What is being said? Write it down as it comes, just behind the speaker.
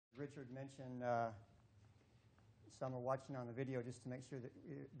Richard mentioned, some are watching on the video just to make sure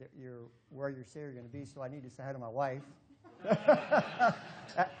that you're where you say you're going to be, so I need to say hi to my wife.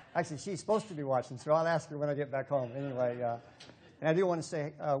 Actually, she's supposed to be watching, so I'll ask her when I get back home. Anyway, and I do want to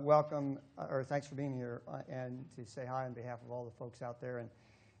say welcome, or thanks for being here, and to say hi on behalf of all the folks out there and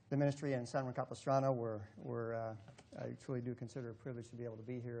the ministry in San Juan Capistrano. I truly do consider it a privilege to be able to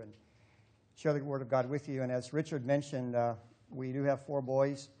be here and share the Word of God with you. And as Richard mentioned, we do have 4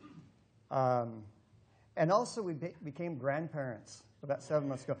 boys. And also we became grandparents about 7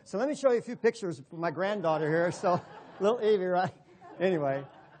 months ago. So let me show you a few pictures of my granddaughter here. So little Evie, right? Anyway,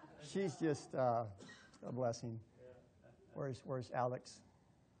 she's just a blessing. Where's Alex?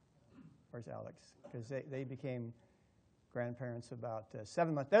 Where's Alex? Because they became grandparents about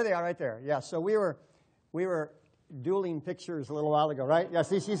 7 months. There they are right there. Yeah, so we were dueling pictures a little while ago, right? Yeah,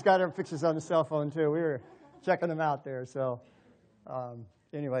 see, she's got her pictures on the cell phone too. We were checking them out there. So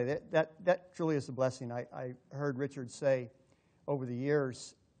anyway, that truly is a blessing. I heard Richard say over the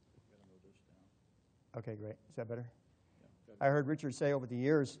years. Okay, great. Is that better? I heard Richard say over the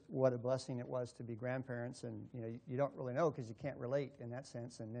years what a blessing it was to be grandparents, and you don't really know because you can't relate in that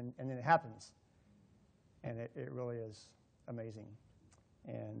sense, and then it happens, and it really is amazing.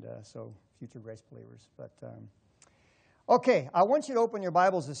 And so future Grace believers. But okay, I want you to open your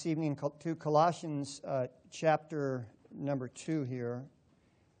Bibles this evening to Colossians chapter number 2 here.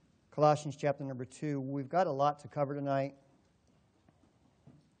 Colossians chapter number 2. We've got a lot to cover tonight.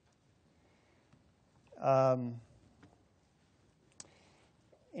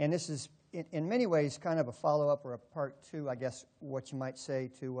 And this is, in many ways, kind of a follow-up or a part 2, I guess, what you might say,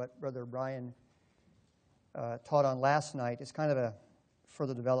 to what Brother Brian taught on last night. It's kind of a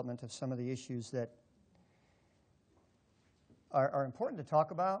further development of some of the issues that are important to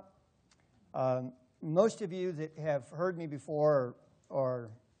talk about. Most of you that have heard me before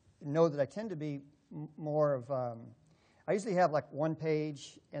or know that I tend to be more of, I usually have like one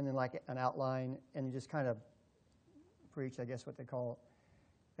page and then like an outline, and you just kind of preach, I guess what they call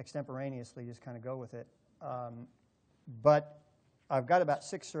extemporaneously, just kind of go with it. But I've got about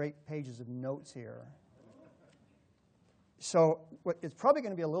 6 or 8 pages of notes here. So it's probably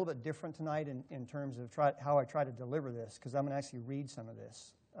going to be a little bit different tonight in terms of how I try to deliver this, because I'm going to actually read some of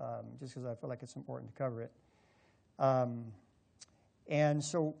this, just because I feel like it's important to cover it. And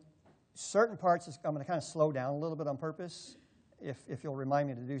so certain parts I'm going to kind of slow down a little bit on purpose, if you'll remind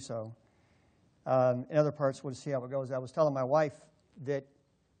me to do so. In other parts, we'll just see how it goes. I was telling my wife that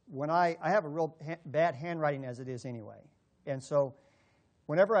when I have a real bad handwriting as it is anyway. And so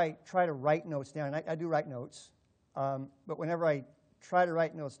whenever I try to write notes down, and I do write notes, but whenever I try to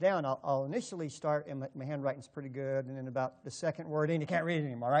write notes down, I'll initially start, and my handwriting's pretty good, and then about the second word in, you can't read it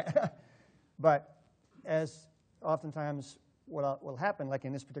anymore, right? But as oftentimes what will happen, like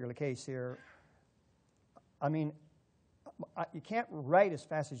in this particular case here, I mean, you can't write as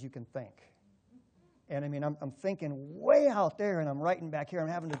fast as you can think. And I mean, I'm thinking way out there, and I'm writing back here. I'm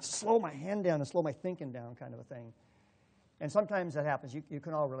having to slow my hand down and slow my thinking down, kind of a thing. And sometimes that happens. You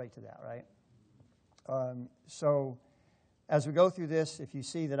can all relate to that, right? So as we go through this, if you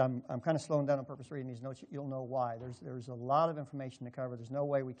see that I'm kind of slowing down on purpose reading these notes, you'll know why. There's a lot of information to cover. There's no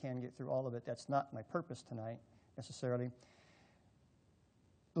way we can get through all of it. That's not my purpose tonight, necessarily.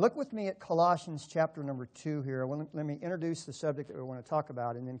 Look with me at Colossians chapter number 2 here. Let me introduce the subject that we want to talk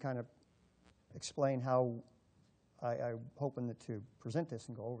about, and then kind of explain how I'm hoping to present this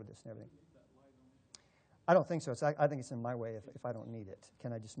and go over this and everything. I don't think so. I think it's in my way if I don't need it.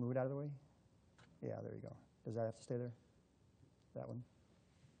 Can I just move it out of the way? Yeah, there you go. Does that have to stay there? That one?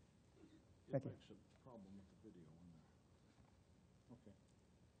 Thank you. A problem with the video on there.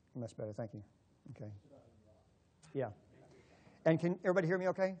 Okay. Much better. Thank you. Okay. Yeah. And can everybody hear me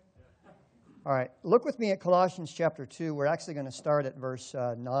okay? All right. Look with me at Colossians chapter 2. We're actually going to start at verse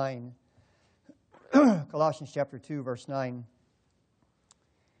 9. Colossians chapter 2, verse 9.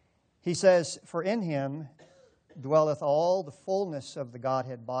 He says, "For in him dwelleth all the fullness of the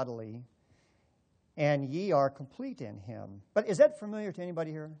Godhead bodily, and ye are complete in him." But is that familiar to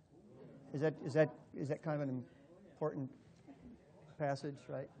anybody here? Is that kind of an important passage,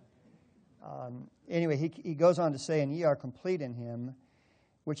 right? Anyway, he goes on to say, "And ye are complete in him,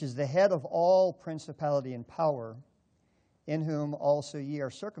 which is the head of all principality and power, in whom also ye are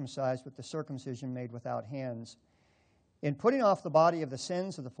circumcised with the circumcision made without hands, in putting off the body of the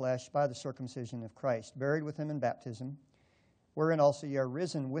sins of the flesh by the circumcision of Christ, buried with him in baptism, wherein also ye are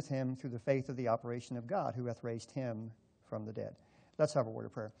risen with him through the faith of the operation of God, who hath raised him from the dead." Let's have a word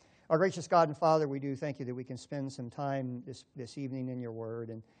of prayer. Our gracious God and Father, we do thank you that we can spend some time this evening in your word,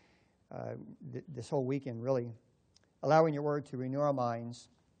 and this whole weekend, really, allowing your word to renew our minds,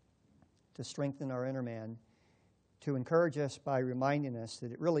 to strengthen our inner man, to encourage us by reminding us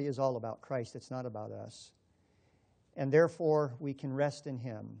that it really is all about Christ. It's not about us. And therefore, we can rest in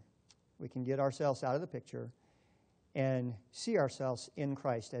Him. We can get ourselves out of the picture and see ourselves in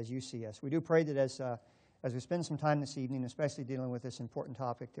Christ as you see us. We do pray that as we spend some time this evening, especially dealing with this important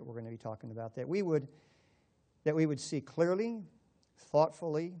topic that we're going to be talking about, that we would see clearly,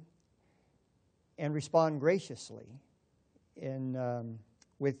 thoughtfully, and respond graciously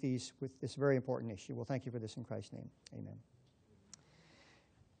with this very important issue. Well, thank you for this in Christ's name.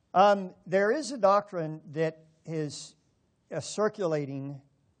 Amen. There is a doctrine that is circulating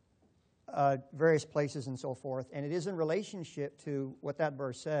various places and so forth, and it is in relationship to what that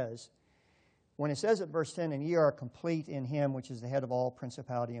verse says. When it says at verse 10, "And ye are complete in Him, which is the head of all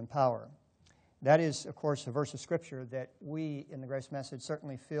principality and power." That is, of course, a verse of Scripture that we in the Grace Message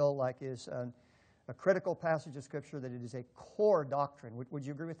certainly feel like is a critical passage of Scripture, that it is a core doctrine. Would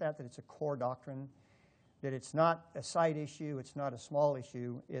you agree with that it's a core doctrine? That it's not a side issue, it's not a small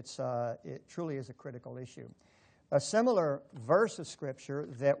issue, it truly is a critical issue. A similar verse of Scripture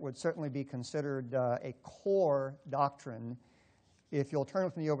that would certainly be considered a core doctrine, if you'll turn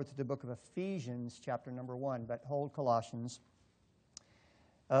with me over to the book of Ephesians, chapter number 1, but hold Colossians.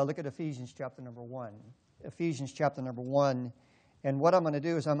 Look at Ephesians, chapter number 1. Ephesians, chapter number 1. And what I'm going to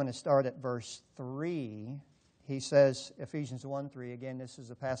do is I'm going to start at verse 3. He says, Ephesians 1:3. Again, this is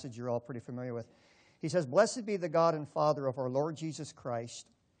a passage you're all pretty familiar with. He says, "Blessed be the God and Father of our Lord Jesus Christ,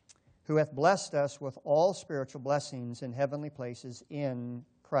 who hath blessed us with all spiritual blessings in heavenly places in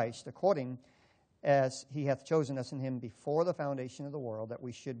Christ, according as He hath chosen us in Him before the foundation of the world, that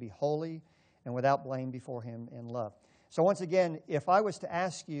we should be holy and without blame before Him in love." So once again, if I was to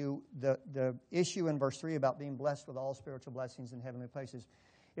ask you the issue in verse 3 about being blessed with all spiritual blessings in heavenly places,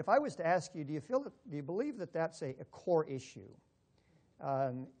 if I was to ask you, do you believe that that's a core issue?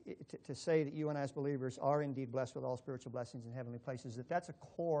 To say that you and I as believers are indeed blessed with all spiritual blessings in heavenly places, that's a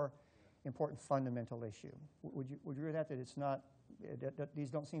core, important, fundamental issue. Would you agree with that? That it's not, that these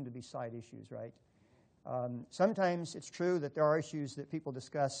don't seem to be side issues, right? Sometimes it's true that there are issues that people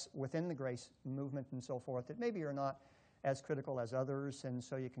discuss within the grace movement and so forth that maybe are not as critical as others, and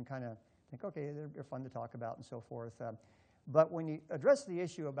so you can kind of think, okay, they're fun to talk about and so forth. But when you address the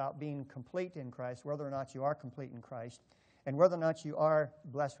issue about being complete in Christ, whether or not you are complete in Christ, and whether or not you are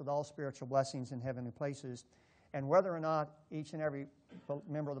blessed with all spiritual blessings in heavenly places, and whether or not each and every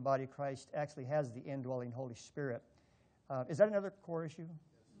member of the body of Christ actually has the indwelling Holy Spirit, is that another core issue?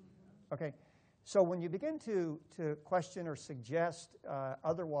 Okay. So when you begin to question or suggest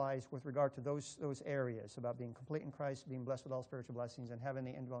otherwise with regard to those areas about being complete in Christ, being blessed with all spiritual blessings, and having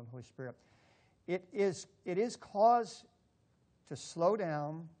the indwelling Holy Spirit, it is cause to slow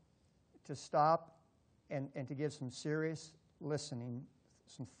down, to stop, and to give some serious listening,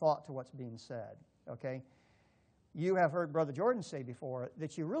 some thought to what's being said. Okay? You have heard Brother Jordan say before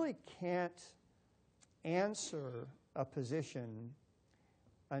that you really can't answer a position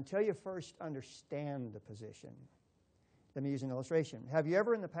until you first understand the position. Let me use an illustration. Have you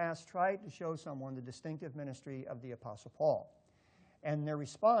ever in the past tried to show someone the distinctive ministry of the Apostle Paul? And their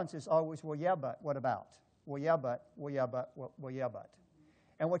response is always, well, yeah, but, what about? Well, yeah, but, well, yeah, but, well, yeah, but.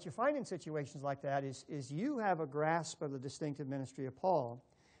 And what you find in situations like that is you have a grasp of the distinctive ministry of Paul,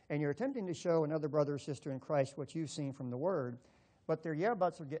 and you're attempting to show another brother or sister in Christ what you've seen from the Word, but their yeah,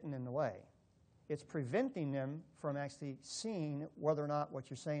 buts are getting in the way. It's preventing them from actually seeing whether or not what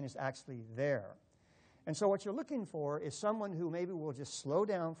you're saying is actually there. And so what you're looking for is someone who maybe will just slow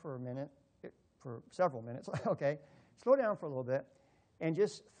down for a minute, for several minutes, okay, slow down for a little bit, and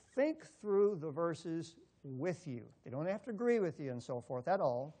just think through the verses with you. They don't have to agree with you and so forth at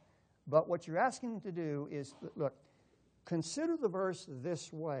all, but what you're asking them to do is, look, consider the verse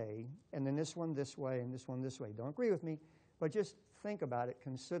this way, and then this one this way, and this one this way. Don't agree with me, but just think about it,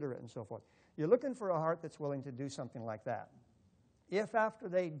 consider it, and so forth. You're looking for a heart that's willing to do something like that. If after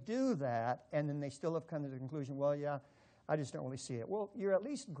they do that, and then they still have come to the conclusion, well, yeah, I just don't really see it. Well, you're at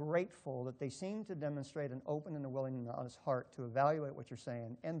least grateful that they seem to demonstrate an open and a willing and honest heart to evaluate what you're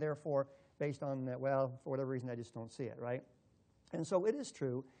saying, and therefore, based on that, well, for whatever reason, I just don't see it, right? And so it is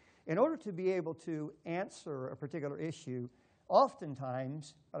true. In order to be able to answer a particular issue,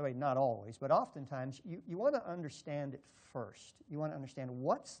 oftentimes, by the way, not always, but oftentimes, you want to understand it first. You want to understand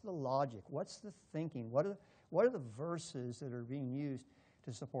what's the logic, what's the thinking, what are the verses that are being used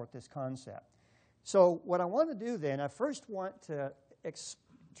to support this concept. So what I want to do then, I first want to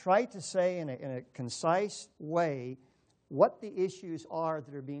try to say in a concise way what the issues are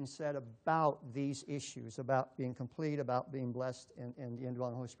that are being said about these issues, about being complete, about being blessed in the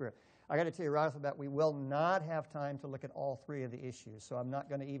indwelling Holy Spirit. I got to tell you right off the bat, we will not have time to look at all three of the issues, so I'm not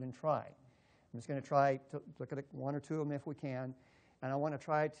going to even try. I'm just going to try to look at one or two of them if we can, and I want to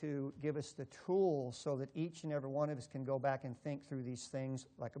try to give us the tools so that each and every one of us can go back and think through these things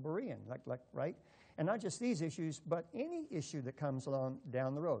like a Berean, right? And not just these issues, but any issue that comes along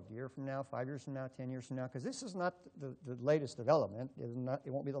down the road, a year from now, 5 years from now, 10 years from now, because this is not the latest development. It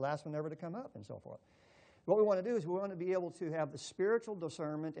won't be the last one ever to come up and so forth. What we want to do is we want to be able to have the spiritual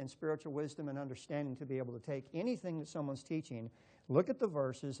discernment and spiritual wisdom and understanding to be able to take anything that someone's teaching, look at the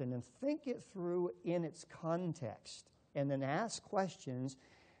verses, and then think it through in its context, and then ask questions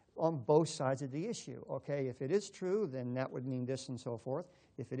on both sides of the issue. Okay, if it is true, then that would mean this and so forth.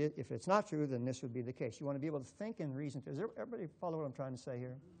 If it's not true, then this would be the case. You want to be able to think and reason. Does everybody follow what I'm trying to say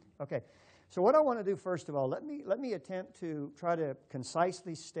here? Okay. So what I want to do, first of all, let me attempt to try to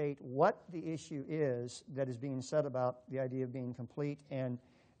concisely state what the issue is that is being said about the idea of being complete and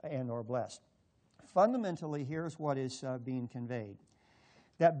or blessed. Fundamentally, here's what is being conveyed.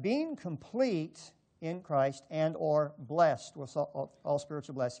 That being complete in Christ and or blessed with all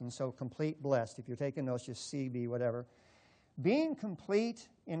spiritual blessings, so complete blessed. If you're taking notes, just CB, whatever. Being complete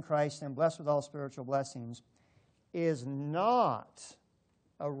in Christ and blessed with all spiritual blessings is not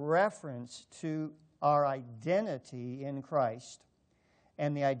a reference to our identity in Christ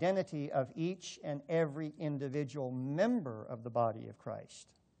and the identity of each and every individual member of the body of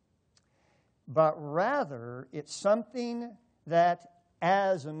Christ. But rather, it's something that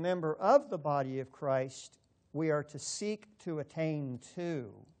as a member of the body of Christ, we are to seek to attain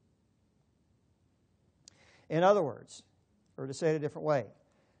to. In other words, or to say it a different way,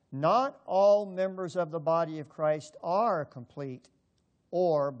 not all members of the body of Christ are complete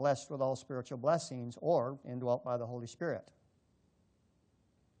or blessed with all spiritual blessings or indwelt by the Holy Spirit.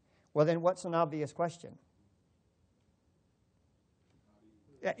 Well, then what's an obvious question?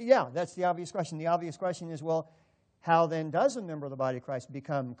 Yeah, that's the obvious question. The obvious question is, well, how then does a member of the body of Christ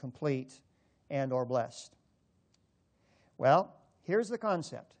become complete and or blessed? Well, here's the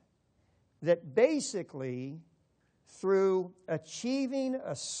concept. That basically, through achieving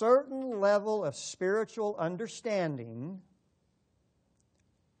a certain level of spiritual understanding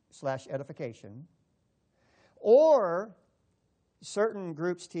 / edification, or certain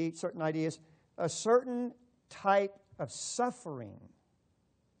groups teach, certain ideas, a certain type of suffering,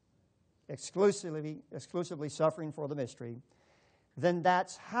 exclusively suffering for the mystery, then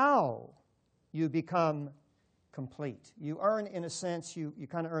that's how you become complete. You earn, in a sense, you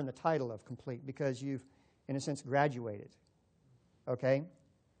kind of earn the title of complete because you've, in a sense, graduated. Okay?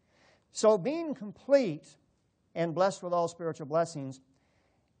 So being complete and blessed with all spiritual blessings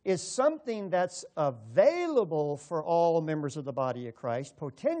is something that's available for all members of the body of Christ,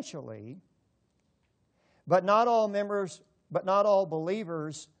 potentially, but not all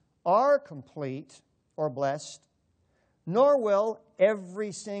believers are complete or blessed, nor will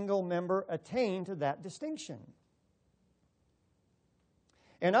every single member attain to that distinction.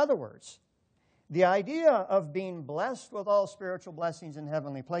 In other words, the idea of being blessed with all spiritual blessings in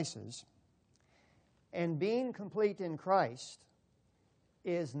heavenly places and being complete in Christ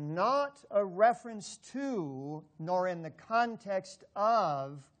is not a reference to, nor in the context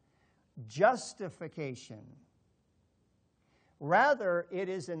of, justification. Rather, it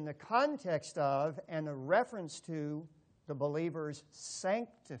is in the context of and a reference to the believer's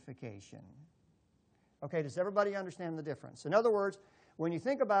sanctification. Okay, does everybody understand the difference? In other words, when you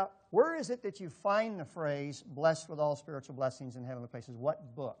think about where is it that you find the phrase, blessed with all spiritual blessings in heavenly places,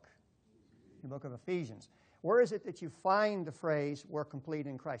 what book? The book of Ephesians. Where is it that you find the phrase, we're complete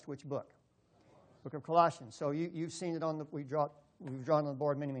in Christ? Which book? Book of Colossians. So you've seen it we've drawn on the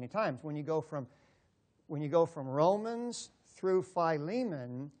board many, many times. When you go from Romans through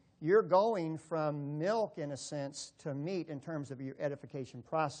Philemon, you're going from milk, in a sense, to meat in terms of your edification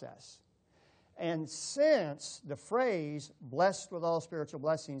process. And since the phrase, blessed with all spiritual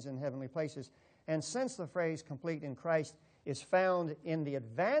blessings in heavenly places, and since the phrase, complete in Christ, is found in the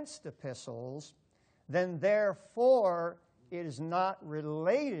advanced epistles, then therefore it is not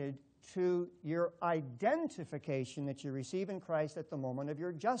related to your identification that you receive in Christ at the moment of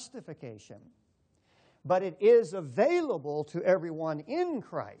your justification. But it is available to everyone in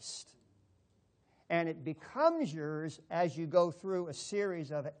Christ. And it becomes yours as you go through a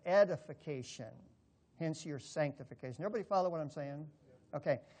series of edification, hence your sanctification. Everybody follow what I'm saying?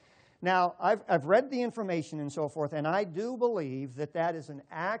 Okay. Now, I've read the information and so forth, and I do believe that that is an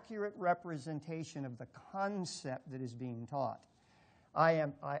accurate representation of the concept that is being taught. I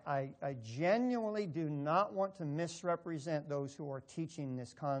genuinely do not want to misrepresent those who are teaching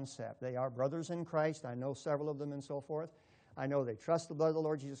this concept. They are brothers in Christ. I know several of them and so forth. I know they trust the blood of the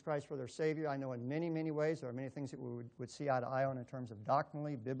Lord Jesus Christ for their Savior. I know in many, many ways there are many things that we would see eye to eye on in terms of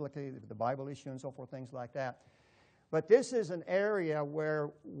doctrinally, biblically, the Bible issue and so forth, things like that. But this is an area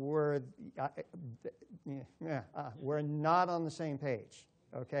where we're not on the same page,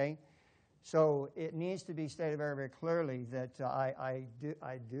 okay? So it needs to be stated very, very clearly that I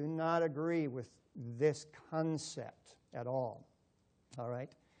do not agree with this concept at all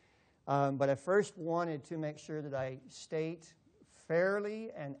right? But I first wanted to make sure that I state fairly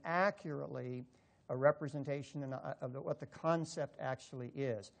and accurately a representation of what the concept actually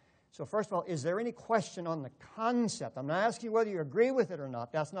is. So first of all, is there any question on the concept? I'm not asking you whether you agree with it or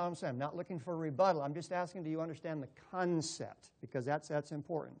not. That's not what I'm saying. I'm not looking for a rebuttal. I'm just asking, do you understand the concept? Because that's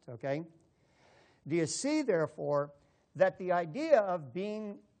important, okay? Do you see, therefore, that the idea of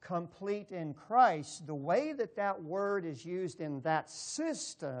being complete in Christ, the way that that word is used in that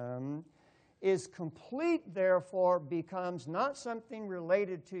system is complete, therefore, becomes not something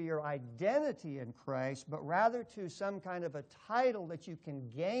related to your identity in Christ, but rather to some kind of a title that you can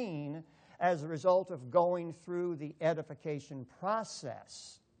gain as a result of going through the edification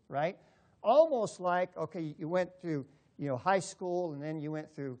process, right? Almost like, okay, you went through, high school, and then you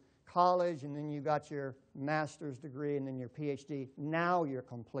went through college, and then you got your master's degree, and then your PhD. Now you're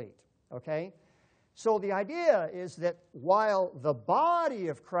complete, okay? So the idea is that while the body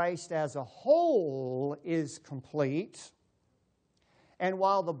of Christ as a whole is complete, and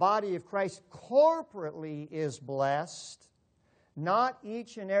while the body of Christ corporately is blessed, not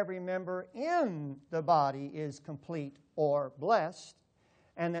each and every member in the body is complete or blessed,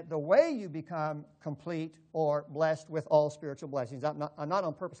 and that the way you become complete or blessed with all spiritual blessings, I'm not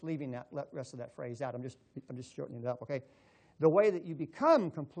on purpose leaving that rest of that phrase out. I'm just shortening it up, okay? The way that you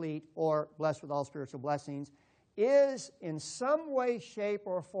become complete or blessed with all spiritual blessings is in some way, shape,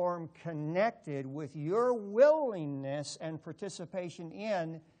 or form connected with your willingness and participation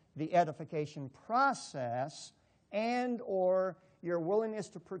in the edification process and or your willingness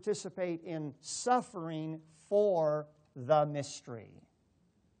to participate in suffering for the mystery.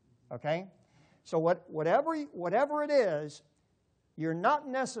 Okay? So whatever it is, you're not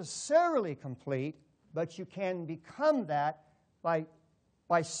necessarily complete, but you can become that by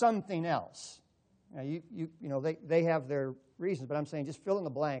something else. Now, they have their reasons, but I'm saying just fill in the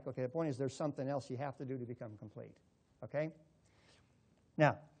blank. Okay, the point is there's something else you have to do to become complete. Okay?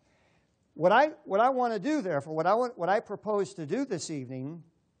 Now, what I want to do, therefore, what I propose to do this evening,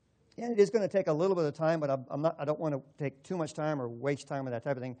 and it is going to take a little bit of time, but I don't want to take too much time or waste time with that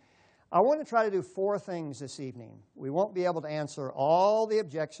type of thing. I want to try to do 4 things this evening. We won't be able to answer all the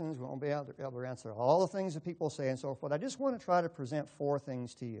objections. We won't be able to answer all the things that people say and so forth. I just want to try to present 4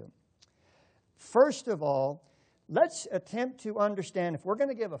 things to you. First of all, let's attempt to understand, if we're going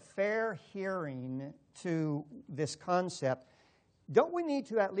to give a fair hearing to this concept, don't we need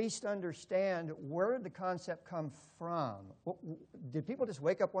to at least understand where did the concept come from? Did people just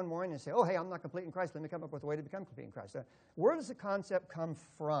wake up one morning and say, oh, hey, I'm not complete in Christ, let me come up with a way to become complete in Christ? Where does the concept come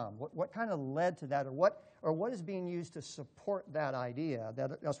from? What kind of led to that, or what is being used to support that idea?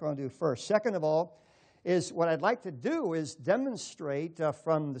 That's what I want to do first. Second of all, is what I'd like to do is demonstrate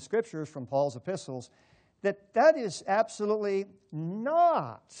from the Scriptures, from Paul's epistles, that is absolutely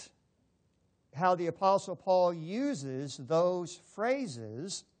not how the Apostle Paul uses those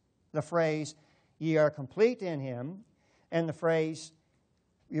phrases, the phrase, ye are complete in him, and the phrase,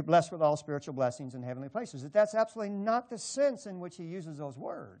 you're blessed with all spiritual blessings in heavenly places. That's absolutely not the sense in which he uses those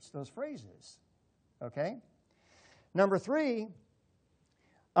words, those phrases. Okay? Number 3,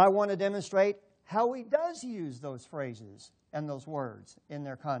 I want to demonstrate how he does use those phrases and those words in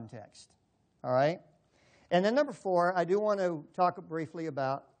their context. All right? And then number 4, I do want to talk briefly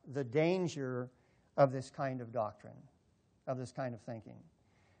about the danger of this kind of doctrine, of this kind of thinking.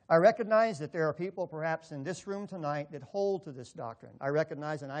 I recognize that there are people perhaps in this room tonight that hold to this doctrine. I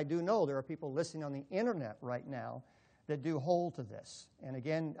recognize, and I do know, there are people listening on the internet right now that do hold to this. And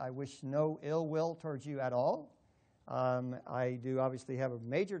again, I wish no ill will towards you at all. I do obviously have a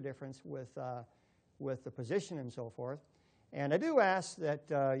major difference with the position and so forth. And I do ask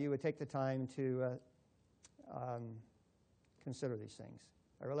that you would take the time to consider these things.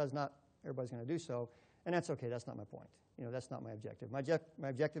 I realize not everybody's going to do so, and that's okay. That's not my point. That's not my objective. My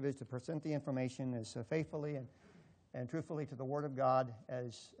objective is to present the information as faithfully and truthfully to the Word of God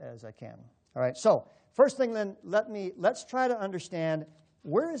as I can. All right. So first thing, then, let's try to understand,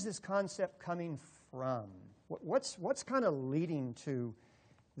 where is this concept coming from? What's kind of leading to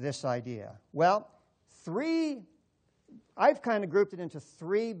this idea? Well, I've kind of grouped it into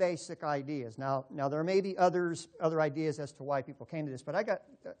 3 basic ideas. Now there may be other ideas as to why people came to this, but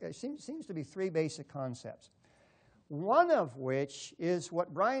it seems to be 3 basic concepts. one of which is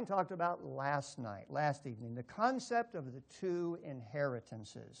what Brian talked about last evening, the concept of the two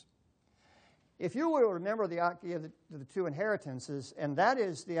inheritances. If you will remember the idea of the two inheritances, and that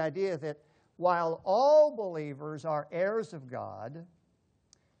is the idea that while all believers are heirs of God,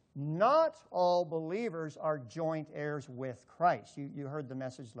 not all believers are joint heirs with Christ. You heard the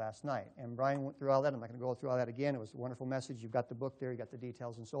message last night, and Brian went through all that. I'm not going to go through all that again. It was a wonderful message. You've got the book there. You've got the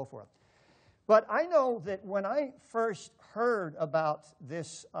details and so forth. But I know that when I first heard about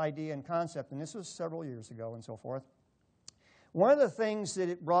this idea and concept, and this was several years ago and so forth, one of the things that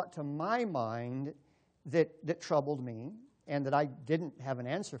it brought to my mind that troubled me and that I didn't have an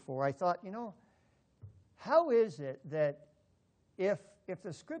answer for, I thought, how is it that if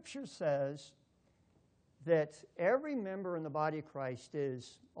the Scripture says that every member in the body of Christ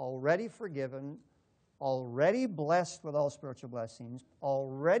is already forgiven, already blessed with all spiritual blessings,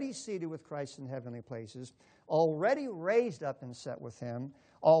 already seated with Christ in heavenly places, already raised up and set with Him,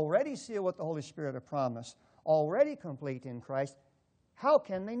 already sealed with the Holy Spirit of promise, already complete in Christ, how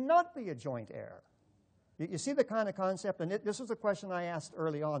can they not be a joint heir? You see the kind of concept? And this was a question I asked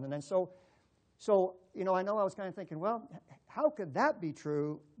early on. And then so I know I was kind of thinking, well, how could that be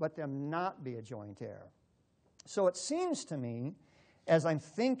true, but them not be a joint heir? So it seems to me, as I'm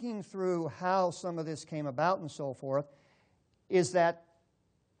thinking through how some of this came about and so forth, is that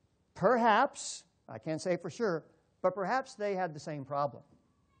perhaps, I can't say for sure, but perhaps they had the same problem.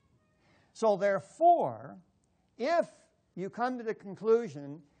 So therefore, if you come to the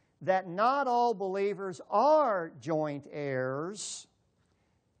conclusion that not all believers are joint heirs,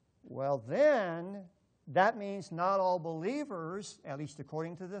 well then, that means not all believers, at least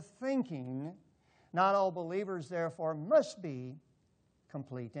according to the thinking, not all believers therefore must be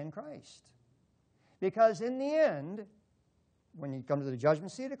complete in Christ. Because in the end, when you come to the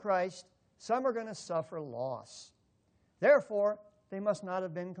judgment seat of Christ, some are going to suffer loss. Therefore, they must not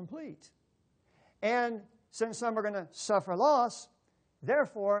have been complete. And since some are going to suffer loss,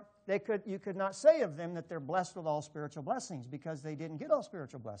 therefore, you could not say of them that they're blessed with all spiritual blessings because they didn't get all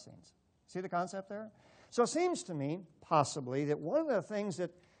spiritual blessings. See the concept there? So it seems to me, possibly, that one of the things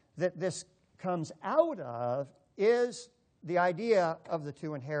that this comes out of is the idea of the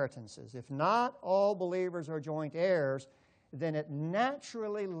two inheritances. If not all believers are joint heirs, then it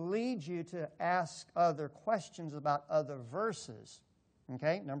naturally leads you to ask other questions about other verses.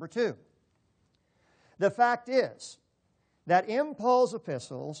 Okay, number 2. The fact is that in Paul's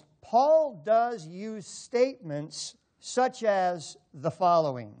epistles, Paul does use statements such as the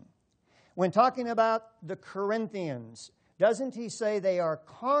following. When talking about the Corinthians, doesn't he say they are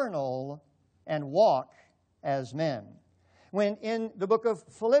carnal and walk as men? When in the book of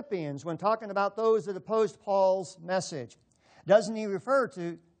Philippians, when talking about those that opposed Paul's message, doesn't he refer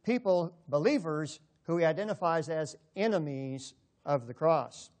to people, believers, who he identifies as enemies of the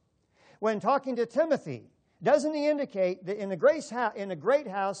cross? When talking to Timothy, doesn't he indicate that in a great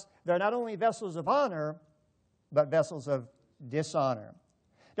house, there are not only vessels of honor, but vessels of dishonor?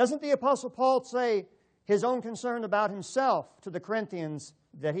 Doesn't the Apostle Paul say his own concern about himself to the Corinthians,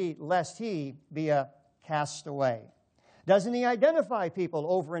 that lest he be a castaway? Doesn't he identify people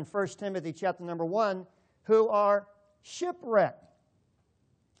over in 1 Timothy chapter number 1 who are shipwrecked?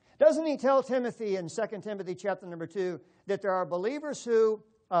 Doesn't he tell Timothy in 2 Timothy chapter number 2 that there are believers who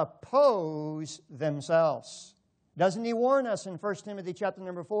oppose themselves? Doesn't he warn us in 1 Timothy chapter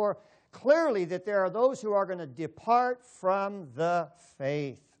number 4 clearly that there are those who are going to depart from the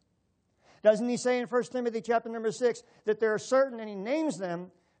faith? Doesn't he say in 1 Timothy chapter number 6 that there are certain, and he names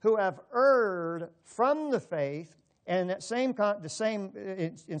them, who have erred from the faith, and in 2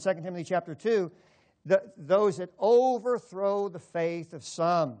 Timothy chapter 2, those that overthrow the faith of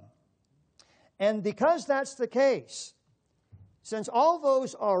some. And because that's the case, since all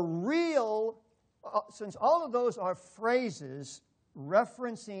those are real, since all of those are phrases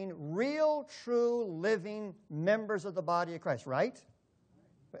referencing real, true, living members of the body of Christ, right?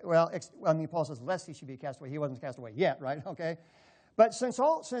 Well, Paul says, lest he should be cast away. He wasn't cast away yet, right? Okay. But since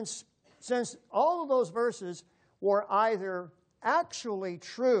all of those verses were either actually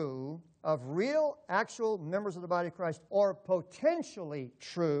true of real, actual members of the body of Christ, or potentially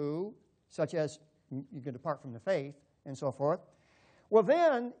true, such as you can depart from the faith and so forth, well,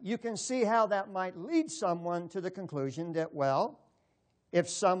 then you can see how that might lead someone to the conclusion that, well, if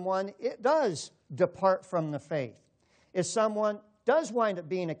someone does depart from the faith, if someone does wind up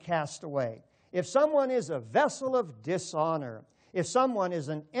being a castaway, if someone is a vessel of dishonor, if someone is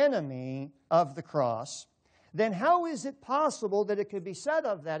an enemy of the cross, then how is it possible that it could be said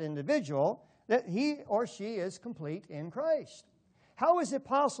of that individual that he or she is complete in Christ? how is it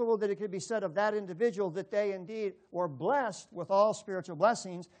possible that it could be said of that individual that they indeed were blessed with all spiritual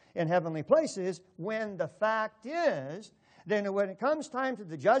blessings in heavenly places, when the fact is, then when it comes time to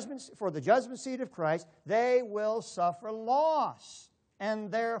the judgment, for the judgment seat of Christ, they will suffer loss.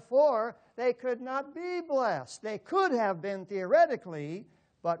 And therefore, they could not be blessed. They could have been theoretically,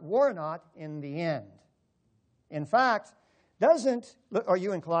 but were not in the end. In fact, are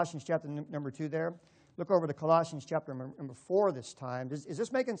you in Colossians chapter number 2 there? Look over to Colossians chapter number 4 this time. Is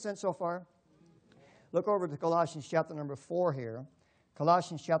this making sense so far? Look over to Colossians chapter number 4 here.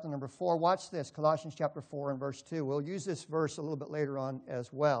 Colossians chapter number 4. Watch this. Colossians chapter 4 and verse 2. We'll use this verse a little bit later on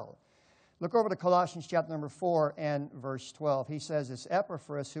as well. Look over to Colossians chapter number 4 and verse 12. He says, "This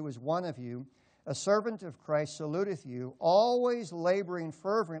Epaphras, who is one of you, a servant of Christ, saluteth you, always laboring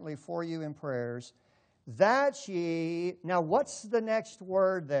fervently for you in prayers, that ye," now what's the next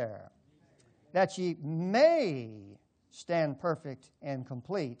word there? "That ye may stand perfect and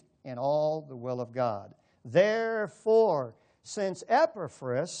complete in all the will of God. Therefore, since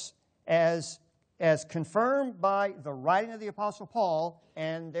Epaphras, as confirmed by the writing of the Apostle Paul,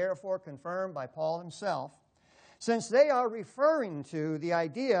 and therefore confirmed by Paul himself, since they are referring to the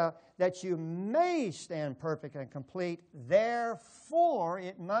idea that you may stand perfect and complete, therefore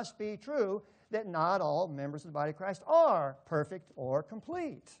it must be true that not all members of the body of Christ are perfect or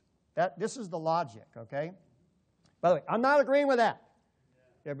complete." This is the logic, okay? By the way, I'm not agreeing with that.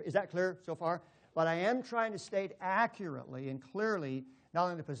 Is that clear so far? But I am trying to state accurately and clearly not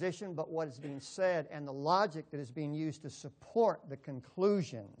only the position, but what is being said and the logic that is being used to support the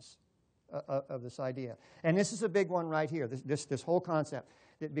conclusions of this idea. And this is a big one right here, this whole concept.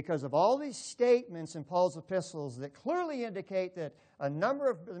 That because of all these statements in Paul's epistles that clearly indicate that a number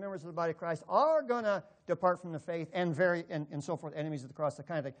of the members of the body of Christ are going to depart from the faith and so forth, enemies of the cross, that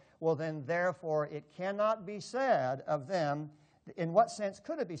kind of thing. Well, then, therefore, it cannot be said of them. In what sense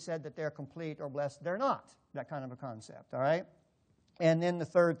could it be said that they're complete or blessed? They're not. That kind of a concept, all right? And then the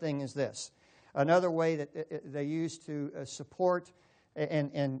third thing is this. Another way that they use to support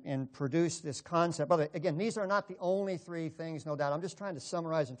and produce this concept. By the way, again, these are not the only three things, no doubt. I'm just trying to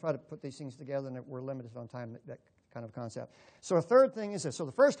summarize and try to put these things together, and we're limited on time, that kind of concept. So a third thing is this. So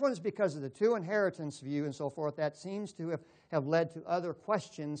the first one is because of the two inheritance view and so forth. That seems to have led to other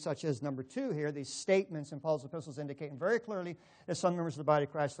questions, such as number 2 here. These statements in Paul's epistles indicating very clearly that some members of the body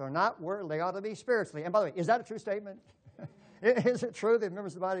of Christ are not where they ought to be spiritually. And by the way, is that a true statement? Is it true that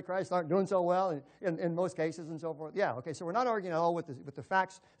members of the body of Christ aren't doing so well in most cases and so forth? Yeah, okay, so we're not arguing at all with the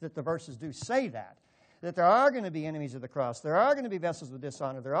facts that the verses do say that there are going to be enemies of the cross. There are going to be vessels of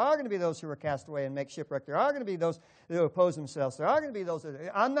dishonor. There are going to be those who are cast away and make shipwreck. There are going to be those who oppose themselves. There are going to be those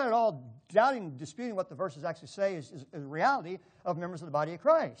I'm not at all doubting, disputing what the verses actually say is the reality of members of the body of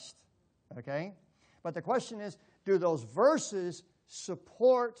Christ, okay? But the question is, do those verses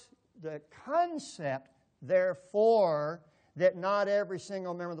support the concept, therefore, that not every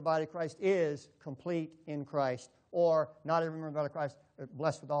single member of the body of Christ is complete in Christ, or not every member of the body of Christ are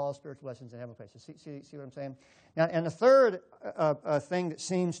blessed with all spiritual blessings in heavenly places? See what I'm saying? Now, and the third thing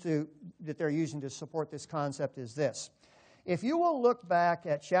that they're using to support this concept is this. If you will look back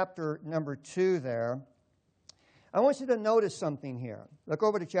at chapter number 2 there, I want you to notice something here. Look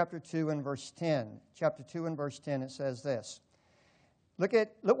over to chapter 2 and verse 10. Chapter 2 and verse 10, it says this. Look,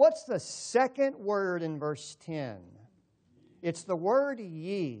 what's the second word in verse 10? It's the word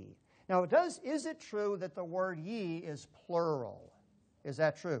ye. Now, is it true that the word ye is plural? Is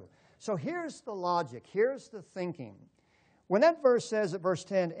that true? So here's the logic. Here's the thinking. When that verse says at verse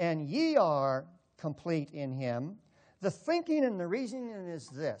 10, "And ye are complete in him," the thinking and the reasoning is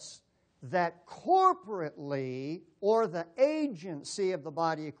this, that corporately, or the agency of the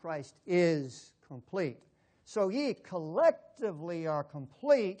body of Christ is complete. So ye collectively are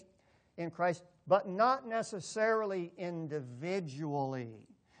complete in Christ, but not necessarily individually.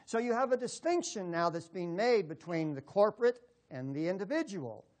 So you have a distinction now that's being made between the corporate and the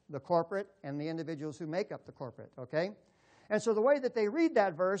individual, the corporate and the individuals who make up the corporate, okay? And so the way that they read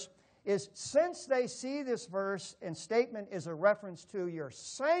that verse is, since they see this verse and statement is a reference to your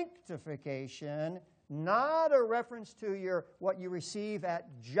sanctification, not a reference to what you receive at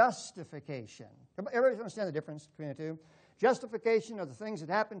justification. Everybody understand the difference between the two? Justification are the things that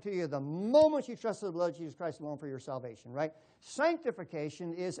happen to you the moment you trust the blood of Jesus Christ alone for your salvation, right?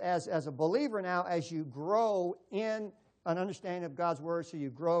 Sanctification is as a believer now, as you grow in an understanding of God's Word, so you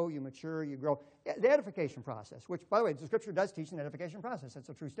grow, you mature, you grow. The edification process, which, by the way, the Scripture does teach an edification process. That's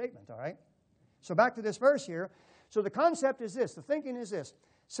a true statement, all right? So back to this verse here. So the concept is this, the thinking is this.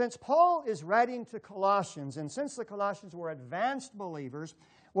 Since Paul is writing to Colossians, and since the Colossians were advanced believers,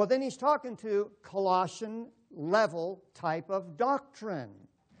 Well, then he's talking to Colossian level type of doctrine.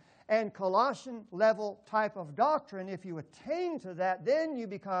 And Colossian level type of doctrine, if you attain to that, then you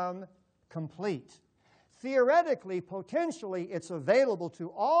become complete. Theoretically, potentially, it's available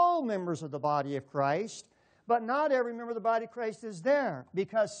to all members of the body of Christ, but not every member of the body of Christ is there,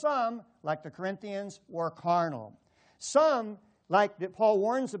 because some, like the Corinthians, were carnal. Some, like that Paul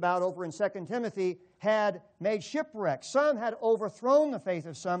warns about over in 2 Timothy, had made shipwreck. Some had overthrown the faith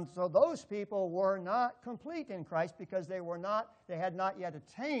of some, so those people were not complete in Christ because they had not yet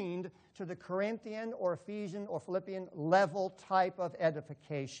attained to the Corinthian or Ephesian or Philippian level type of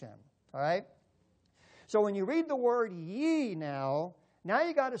edification. All right? So when you read the word ye now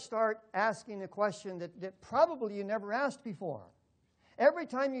you got to start asking a question that probably you never asked before. Every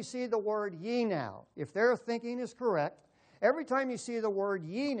time you see the word ye now, if their thinking is correct, every time you see the word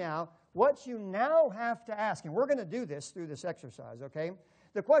ye now, what you now have to ask, and we're going to do this through this exercise, okay?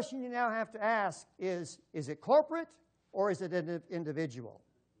 The question you now have to ask is it corporate or is it individual?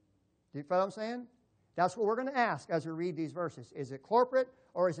 Do you follow what I'm saying? That's what we're going to ask as we read these verses. Is it corporate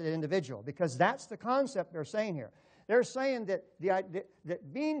or is it individual? Because that's the concept they're saying here. They're saying that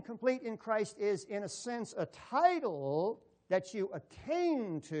that being complete in Christ is, in a sense, a title that you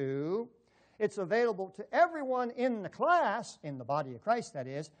attain to. It's available to everyone in the class, in the body of Christ, that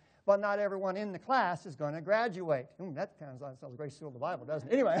is, but not everyone in the class is going to graduate. That kind of sounds Grace School of the Bible, doesn't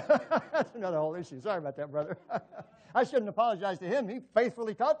it? Anyway, that's another whole issue. Sorry about that, brother. I shouldn't apologize to him. He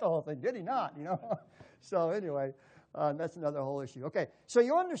faithfully taught the whole thing, did he not? So anyway, that's another whole issue. Okay, so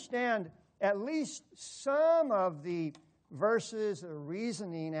you understand at least some of the verses or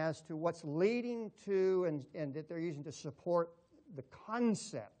reasoning as to what's leading to and that they're using to support the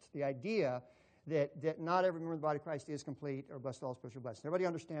concept, the idea that not every member of the body of Christ is complete or blessed all spiritual blessings. Everybody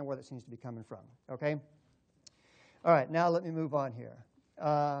understand where that seems to be coming from, okay? All right, now let me move on here.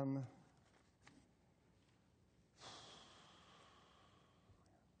 I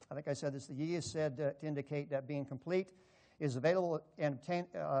think I said this. The ye is said to indicate that being complete is available and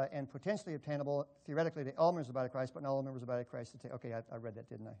potentially obtainable theoretically to all members of the body of Christ, but not all members of the body of Christ. Okay, I read that,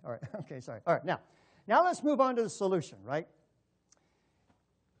 didn't I? All right, okay, sorry. All right, now let's move on to the solution, right?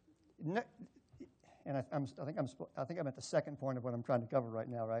 And I think I'm at the second point of what I'm trying to cover right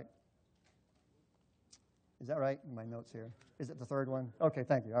now, right? Is that right in my notes here? Is it the third one? Okay,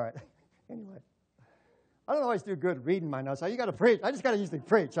 thank you. All right. Anyway, I don't always do good reading my notes. You got to preach. I just got to usually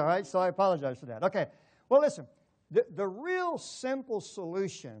preach, all right? So I apologize for that. Okay. Well, listen, the real simple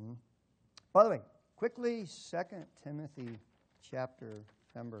solution, by the way, quickly, 2 Timothy chapter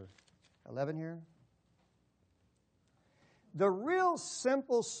number 11 here. The real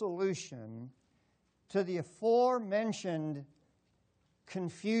simple solution to the aforementioned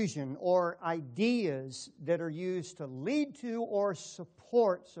confusion or ideas that are used to lead to or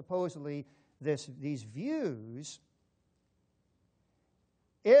support, supposedly, these views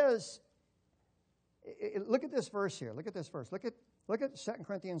is, look at this verse here. Look at this verse. Look at 2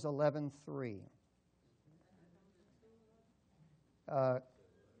 Corinthians 11:3.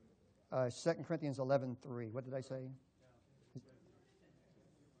 2 Corinthians 11:3. What did I say?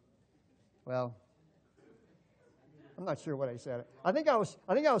 Well, I'm not sure what I said. I think I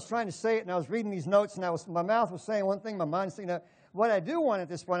was trying to say it, and I was reading these notes, and my mouth was saying one thing, my mind was saying another. What I do want at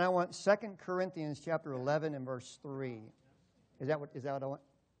this point, I want 2 Corinthians chapter 11 and verse 3. Is that what I want?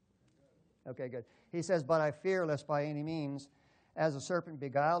 Okay, good. He says, "But I fear lest by any means, as a serpent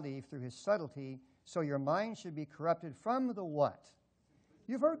beguiled Eve through his subtlety, so your mind should be corrupted from the what?"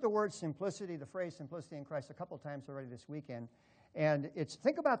 You've heard the word simplicity, the phrase simplicity in Christ a couple of times already this weekend. And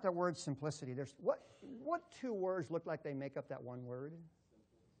think about that word simplicity. There's what two words look like they make up that one word?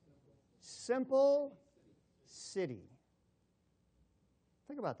 Simple city.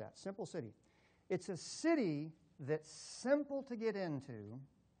 Think about that. Simple city. It's a city that's simple to get into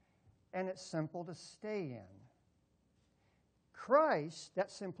and it's simple to stay in. Christ,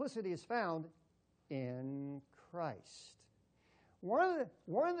 that simplicity is found in Christ. One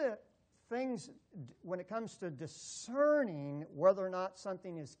of the things when it comes to discerning whether or not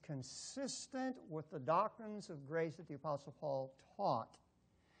something is consistent with the doctrines of grace that the Apostle Paul taught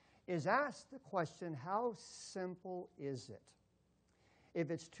is ask the question, how simple is it? If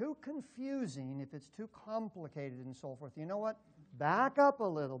it's too confusing, if it's too complicated and so forth, you know what? Back up a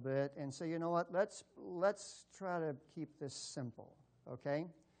little bit and say, you know what? Let's try to keep this simple, okay?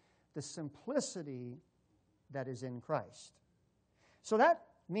 The simplicity that is in Christ. So that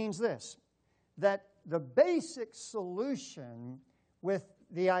means this, that the basic solution with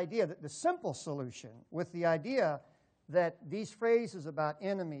the idea, that the simple solution with the idea that these phrases about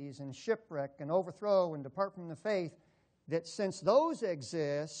enemies and shipwreck and overthrow and depart from the faith, that since those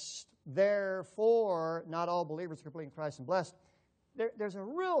exist, therefore not all believers are complete in Christ and blessed, there's a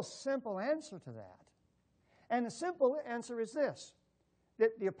real simple answer to that. And the simple answer is this,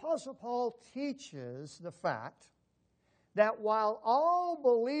 that the Apostle Paul teaches the fact that while all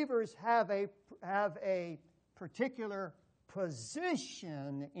believers have a particular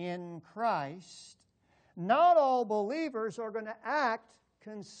position in Christ, not all believers are going to act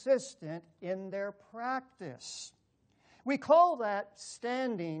consistent in their practice. We call that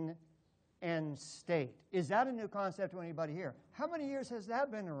standing and state. Is that a new concept to anybody here? How many years has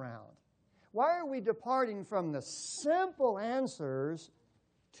that been around? Why are we departing from the simple answers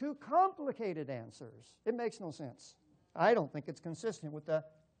to complicated answers? It makes no sense. I don't think it's consistent with the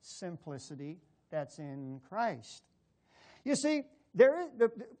simplicity that's in Christ. You see,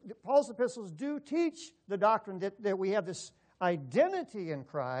 Paul's epistles do teach the doctrine that we have this identity in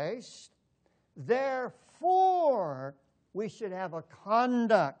Christ. Therefore, we should have a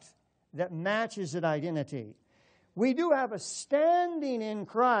conduct that matches that identity. We do have a standing in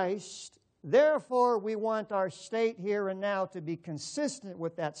Christ. Therefore, we want our state here and now to be consistent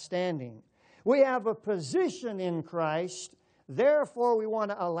with that standing. We have a position in Christ. Therefore, we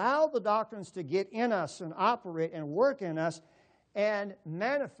want to allow the doctrines to get in us and operate and work in us and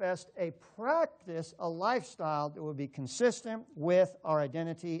manifest a practice, a lifestyle that will be consistent with our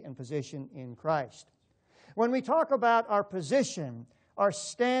identity and position in Christ. When we talk about our position, our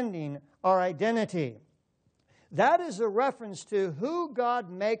standing, our identity, that is a reference to who God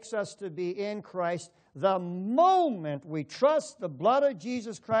makes us to be in Christ the moment we trust the blood of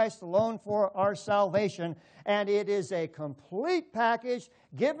Jesus Christ alone for our salvation. And it is a complete package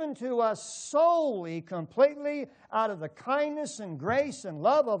given to us solely, completely out of the kindness and grace and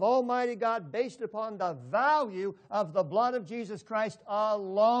love of Almighty God based upon the value of the blood of Jesus Christ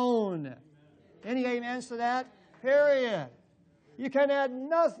alone. Any amens to that? Period. You can add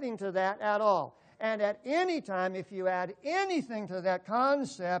nothing to that at all. And at any time, if you add anything to that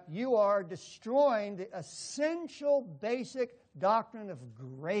concept, you are destroying the essential, basic doctrine of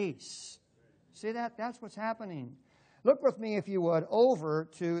grace. See that? That's what's happening. Look with me, if you would, over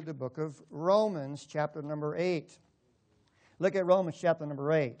to the book of Romans, chapter number 8. Look at Romans, chapter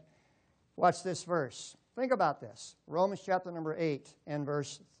number 8. Watch this verse. Think about this. Romans, chapter number 8 and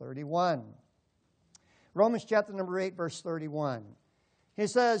verse 31. Romans, chapter number 8, verse 31. He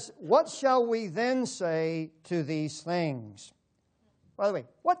says, what shall we then say to these things? By the way,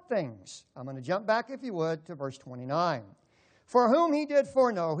 what things? I'm going to jump back, if you would, to verse 29. For whom he did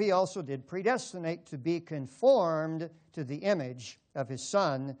foreknow, he also did predestinate to be conformed to the image of his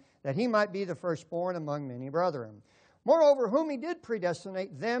Son, that he might be the firstborn among many brethren. Moreover, whom he did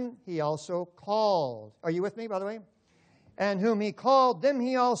predestinate, them he also called. Are you with me, by the way? And whom he called, them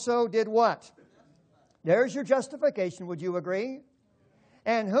he also did what? There's your justification, would you agree?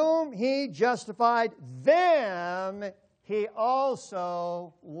 And whom he justified, them he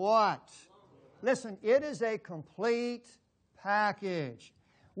also what? Listen, it is a complete package.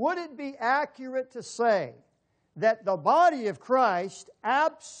 Would it be accurate to say that the body of Christ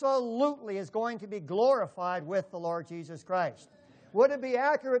absolutely is going to be glorified with the Lord Jesus Christ? Would it be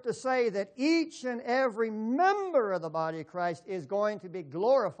accurate to say that each and every member of the body of Christ is going to be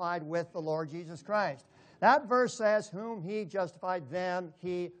glorified with the Lord Jesus Christ? That verse says, whom he justified, them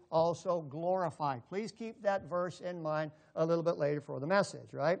he also glorified. Please keep that verse in mind a little bit later for the message,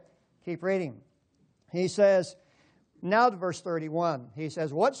 right? Keep reading. He says, now to verse 31. He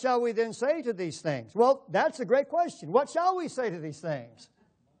says, what shall we then say to these things? Well, that's a great question. What shall we say to these things?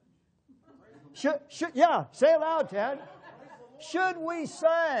 Say it loud, Ted. Should we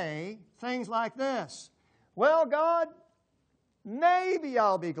say things like this? Well, God, maybe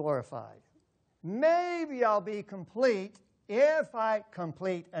I'll be glorified. Maybe I'll be complete if I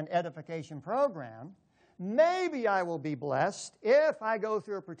complete an edification program. Maybe I will be blessed if I go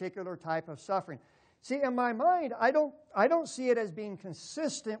through a particular type of suffering. See, in my mind, I don't see it as being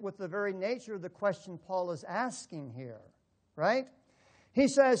consistent with the very nature of the question Paul is asking here, right? He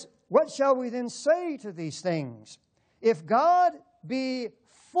says, what shall we then say to these things? If God be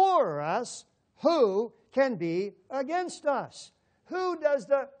for us, who can be against us? Who does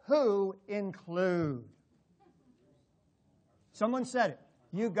the who include? Someone said it.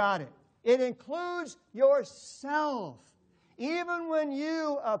 You got it. It includes yourself. Even when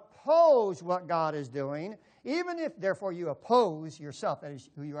you oppose what God is doing, even if, therefore, you oppose yourself, that is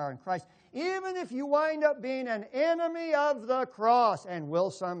who you are in Christ, even if you wind up being an enemy of the cross, and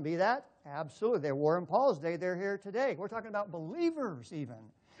will some be that? Absolutely. They were in Paul's day. They're here today. We're talking about believers even.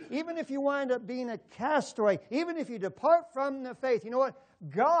 Even if you wind up being a castaway, even if you depart from the faith, you know what?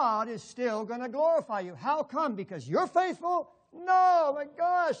 God is still going to glorify you. How come? Because you're faithful? No, my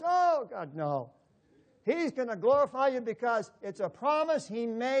gosh, oh God, no. He's going to glorify you because it's a promise He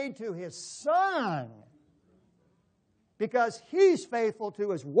made to His Son. Because He's faithful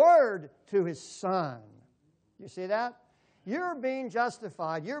to His Word to His Son. You see that? You're being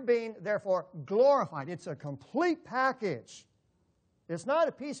justified. You're being, therefore, glorified. It's a complete package. It's not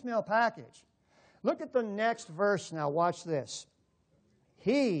a piecemeal package. Look at the next verse now. Watch this.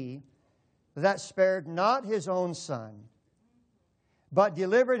 He that spared not His own Son, but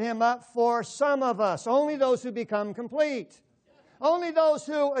delivered Him up for some of us. Only those who become complete. Only those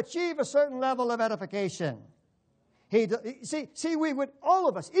who achieve a certain level of edification. See, we would, all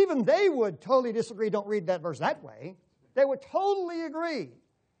of us, even they would totally disagree. Don't read that verse that way. They would totally agree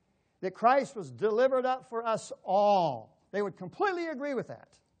that Christ was delivered up for us all. They would completely agree with that.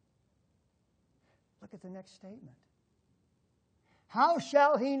 Look at the next statement. How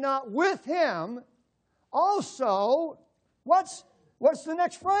shall He not with Him also, what's the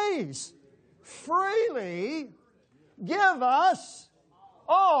next phrase? Freely give us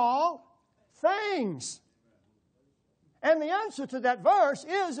all things. And the answer to that verse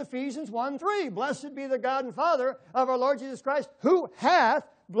is Ephesians 1:3. Blessed be the God and Father of our Lord Jesus Christ, who hath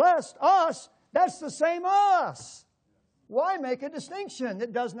blessed us. That's the same us. Why make a distinction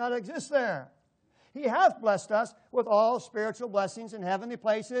that does not exist there? He hath blessed us with all spiritual blessings in heavenly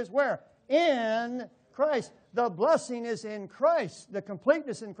places. Where? In Christ. The blessing is in Christ. The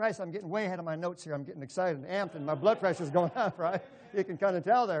completeness in Christ. I'm getting way ahead of my notes here. I'm getting excited and amped, and my blood pressure's going up, right? You can kind of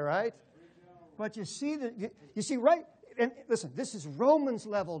tell there, right? But you see, right? And listen, this is Romans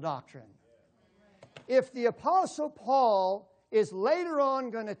level doctrine. If the Apostle Paul is later on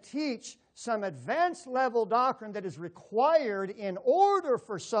going to teach some advanced level doctrine that is required in order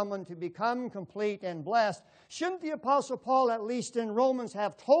for someone to become complete and blessed, shouldn't the Apostle Paul, at least in Romans,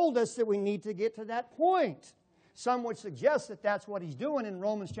 have told us that we need to get to that point? Some would suggest that that's what he's doing in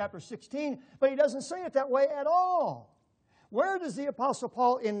Romans chapter 16, but he doesn't say it that way at all. Where does the Apostle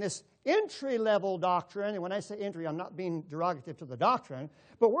Paul in this entry-level doctrine, and when I say entry, I'm not being derogative to the doctrine,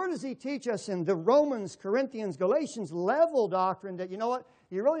 but where does he teach us in the Romans, Corinthians, Galatians level doctrine that, you know what,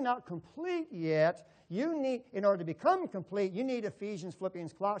 you're really not complete yet. You need, in order to become complete, you need Ephesians,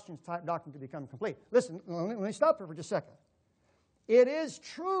 Philippians, Colossians type doctrine to become complete. Listen, let me stop here for just a second. It is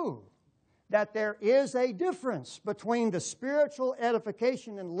true that there is a difference between the spiritual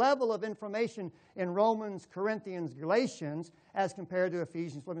edification and level of information in Romans, Corinthians, Galatians as compared to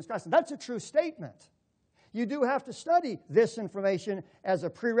Ephesians, Philippians, Colossians. That's a true statement. You do have to study this information as a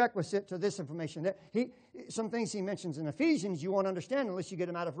prerequisite to this information. Some things he mentions in Ephesians you won't understand unless you get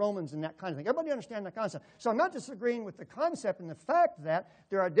them out of Romans and that kind of thing. Everybody understand that concept. So I'm not disagreeing with the concept and the fact that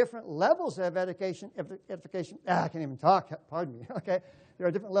there are different levels of edification. I can't even talk, pardon me, okay? There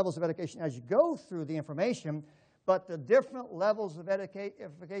are different levels of edification as you go through the information, but the different levels of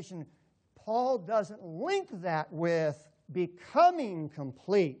edification, Paul doesn't link that with becoming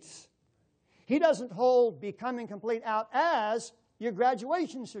complete. He doesn't hold becoming complete out as your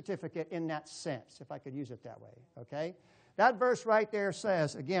graduation certificate in that sense, if I could use it that way, okay? That verse right there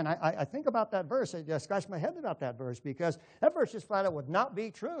says, again, I think about that verse, I just scratch my head about that verse, because that verse just flat out would not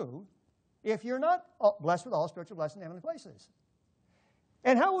be true if you're not blessed with all spiritual blessings in heavenly places.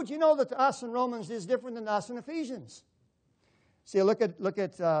 And how would you know that the us in Romans is different than the us in Ephesians? See, look at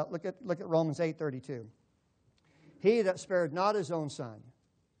Romans 8:32. He that spared not his own son,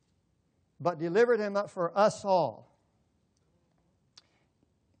 but delivered him up for us all,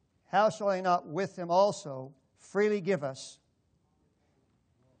 how shall he not with him also freely give us?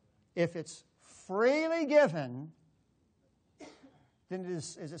 If it's freely given, then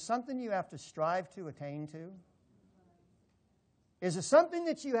is it something you have to strive to attain to? Is it something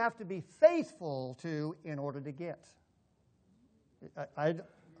that you have to be faithful to in order to get? I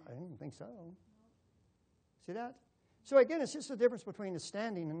don't think so. See that? So again, it's just the difference between the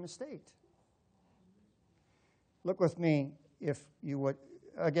standing and the state. Look with me, if you would.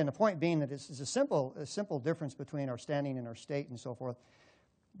 Again, the point being that it's a simple difference between our standing and our state and so forth.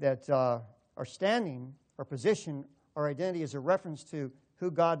 That our standing, our position, our identity is a reference to who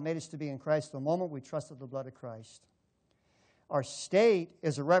God made us to be in Christ the moment we trusted the blood of Christ. Our state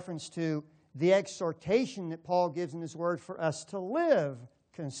is a reference to the exhortation that Paul gives in his word for us to live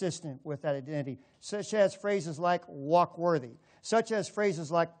consistent with that identity, such as phrases like walk worthy, such as phrases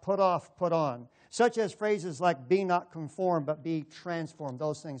like put off, put on, such as phrases like be not conformed, but be transformed,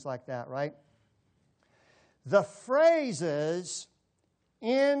 those things like that, right? The phrases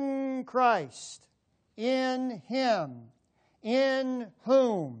in Christ, in Him, in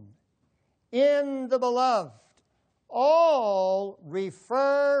whom, in the beloved, all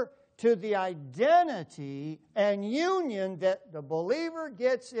refer to the identity and union that the believer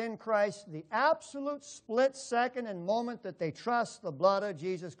gets in Christ, the absolute split second and moment that they trust the blood of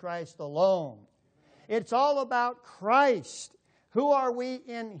Jesus Christ alone. It's all about Christ. Who are we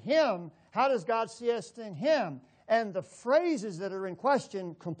in Him? How does God see us in Him? And the phrases that are in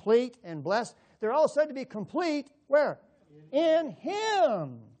question, complete and blessed, they're all said to be complete, where? In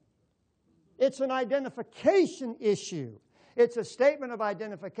Him. It's an identification issue. It's a statement of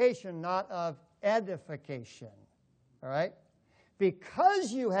identification, not of edification. All right?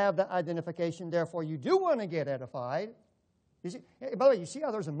 Because you have that identification, therefore you do want to get edified. You see, by the way, you see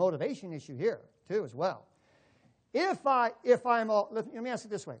how there's a motivation issue here, too, as well. Let me ask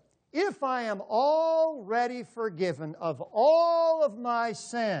it this way. If I am already forgiven of all of my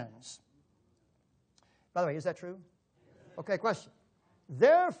sins, by the way, is that true? Okay, question.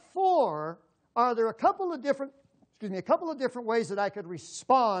 Therefore, are there a couple of different ways that I could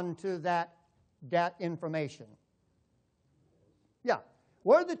respond to that information? Yeah.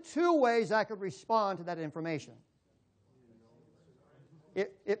 What are the two ways I could respond to that information?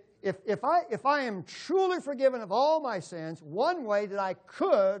 If I am truly forgiven of all my sins, one way that I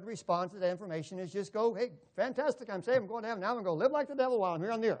could respond to that information is just go, hey, fantastic, I'm saved, I'm going to heaven, now I'm going to go live like the devil while I'm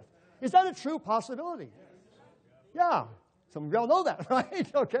here on the earth. Is that a true possibility? Yeah. Some of y'all know that,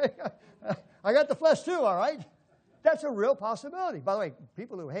 right? Okay. I got the flesh too, all right? That's a real possibility. By the way,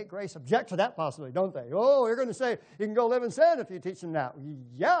 people who hate grace object to that possibility, don't they? Oh, you're going to say you can go live in sin if you teach them that.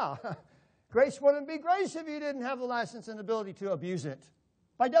 Yeah. Grace wouldn't be grace if you didn't have the license and ability to abuse it,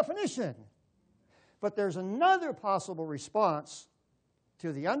 by definition. But there's another possible response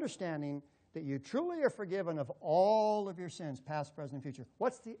to the understanding that you truly are forgiven of all of your sins, past, present, and future.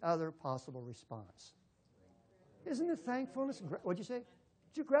 What's the other possible response? Isn't it thankfulness? What'd you say?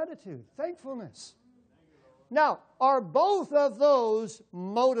 Gratitude, thankfulness. Now, are both of those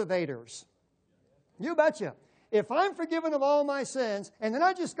motivators? You betcha. If I'm forgiven of all my sins, and then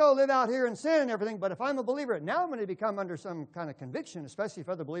I just go live out here and sin and everything, but if I'm a believer, now I'm going to become under some kind of conviction, especially if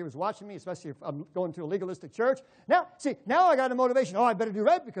other believers watching me, especially if I'm going to a legalistic church. Now I got a motivation. Oh, I better do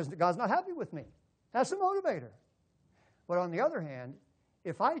right because God's not happy with me. That's a motivator. But on the other hand,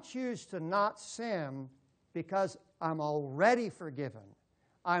 if I choose to not sin because I'm already forgiven,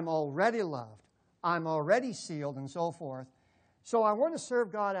 I'm already loved, I'm already sealed, and so forth, so I want to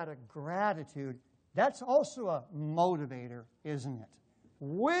serve God out of gratitude, that's also a motivator, isn't it?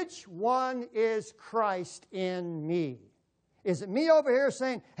 Which one is Christ in me? Is it me over here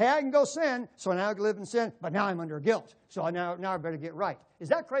saying, hey, I can go sin, so now I can live in sin, but now I'm under guilt, so now I better get right? Is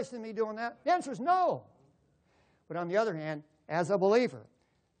that Christ in me doing that? The answer is no. But on the other hand, as a believer,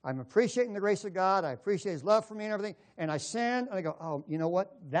 I'm appreciating the grace of God, I appreciate His love for me and everything, and I sin, and I go, oh, you know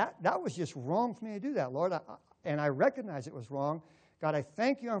what? That was just wrong for me to do that, Lord, and I recognize it was wrong. God, I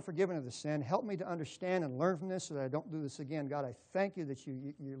thank you I'm forgiven of the sin. Help me to understand and learn from this so that I don't do this again. God, I thank you that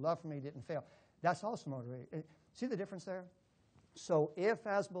your love for me didn't fail. That's also motivating. See the difference there? So if,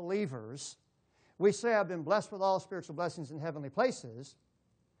 as believers, we say I've been blessed with all spiritual blessings in heavenly places,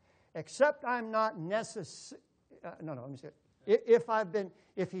 except I'm not necessarily... let me say it.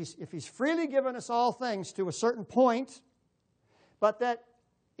 If He's freely given us all things to a certain point, but that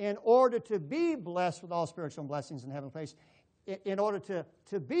in order to be blessed with all spiritual blessings in heavenly places, in order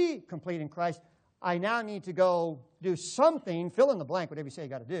to be complete in Christ, I now need to go do something, fill in the blank, whatever you say you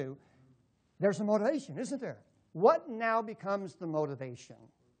got to do. There's a motivation, isn't there? What now becomes the motivation?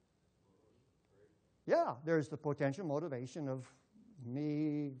 Yeah, there's the potential motivation of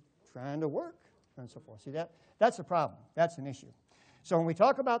me trying to work and so forth. See that? That's a problem. That's an issue. So when we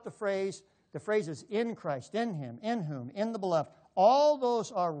talk about the phrases in Christ, in Him, in whom, in the beloved, all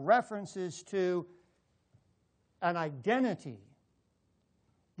those are references to an identity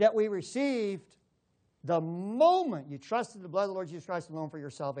that we received the moment you trusted the blood of the Lord Jesus Christ alone for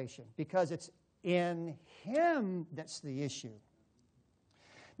your salvation, because it's in Him that's the issue.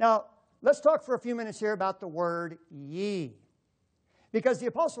 Now, let's talk for a few minutes here about the word ye, because the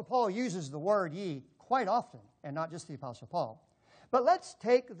Apostle Paul uses the word ye quite often, and not just the Apostle Paul. But let's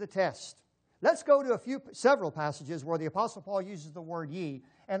take the test. Let's go to several passages where the Apostle Paul uses the word ye,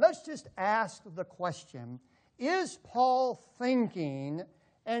 and let's just ask the question, is Paul thinking,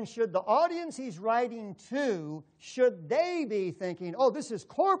 and should the audience he's writing to, should they be thinking, oh, this is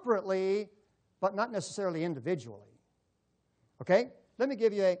corporately, but not necessarily individually? Okay? Let me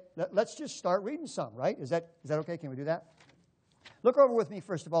give you let's just start reading some, right? Is that okay? Can we do that? Look over with me,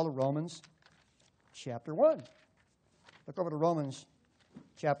 first of all, to Romans chapter 1. Look over to Romans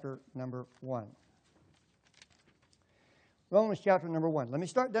chapter number 1. Romans chapter number 1. Let me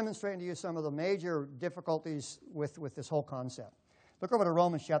start demonstrating to you some of the major difficulties with this whole concept. Look over to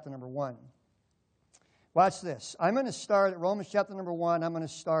Romans chapter number 1. Watch this. I'm going to start at Romans chapter number 1. I'm going to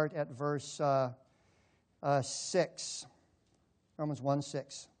start at verse 6. Romans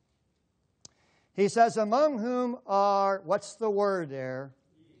 1:6. He says, among whom are, what's the word there?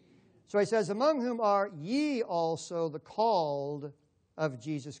 So he says, among whom are ye also the called of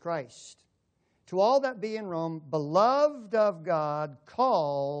Jesus Christ. To all that be in Rome, beloved of God,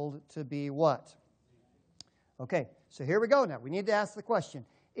 called to be what? Okay, so here we go now. We need to ask the question.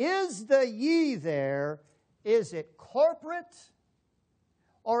 Is the ye there, is it corporate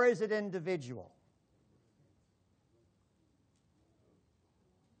or is it individual?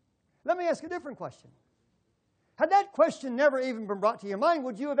 Let me ask a different question. Had that question never even been brought to your mind,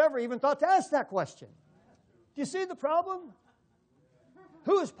 would you have ever even thought to ask that question? Do you see the problem?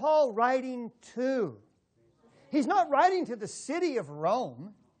 Who is Paul writing to? He's not writing to the city of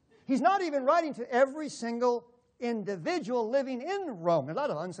Rome. He's not even writing to every single individual living in Rome. There are a lot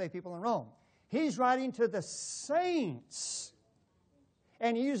of unsaved people in Rome. He's writing to the saints.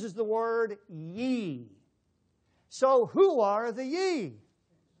 And he uses the word ye. So who are the ye?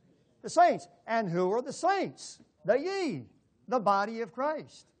 The saints. And who are the saints? The ye. The body of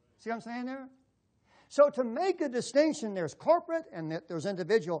Christ. See what I'm saying there? So to make a distinction, there's corporate and there's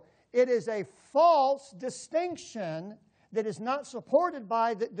individual. It is a false distinction that is not supported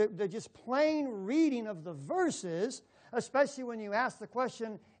by the just plain reading of the verses, especially when you ask the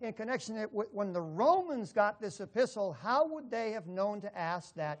question in connection with when the Romans got this epistle, how would they have known to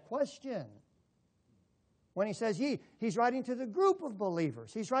ask that question? When he says ye, he's writing to the group of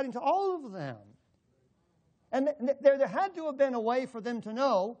believers. He's writing to all of them. And there had to have been a way for them to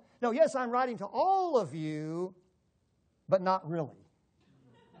know, no, yes, I'm writing to all of you, but not really.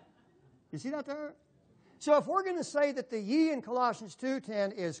 You see that there? So if we're going to say that the ye in Colossians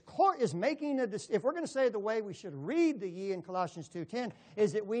 2:10 is making if we're going to say the way we should read the ye in Colossians 2:10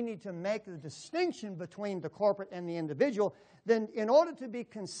 is that we need to make the distinction between the corporate and the individual, then in order to be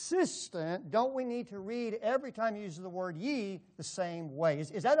consistent, don't we need to read every time he uses the word ye the same way?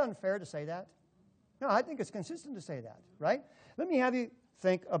 Is that unfair to say that? No, I think it's consistent to say that, right? Let me have you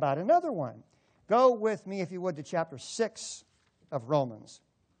think about another one. Go with me, if you would, to chapter 6 of Romans.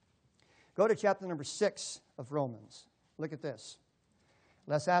 Go to chapter number 6 of Romans. Look at this.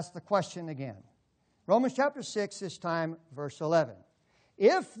 Let's ask the question again. Romans chapter 6, this time, verse 11.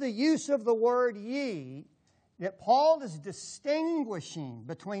 If the use of the word ye, that Paul is distinguishing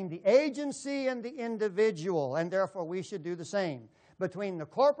between the agency and the individual, and therefore we should do the same. Between the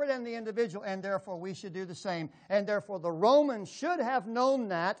corporate and the individual, and therefore we should do the same. And therefore the Romans should have known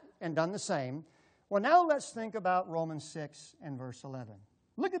that and done the same. Well, now let's think about Romans 6 and verse 11.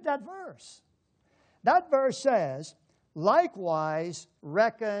 Look at that verse. That verse says, likewise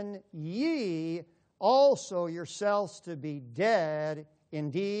reckon ye also yourselves to be dead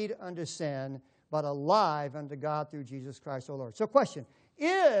indeed unto sin, but alive unto God through Jesus Christ our Lord. So question,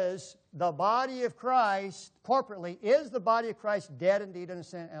 is the body of Christ, corporately, is the body of Christ dead indeed unto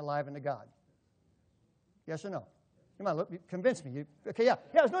sin and alive unto God? Yes or no? Come on, look, convince me. Okay, yeah.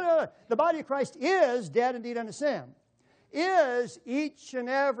 Yes, no. The body of Christ is dead indeed unto sin. Is each and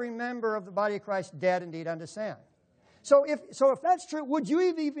every member of the body of Christ dead indeed unto sin? So if that's true, would they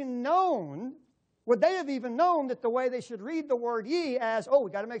have even known that the way they should read the word ye as,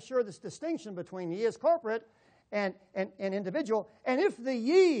 we got to make sure this distinction between ye as corporate and individual. And if the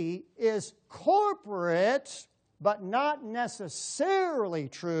ye is corporate, but not necessarily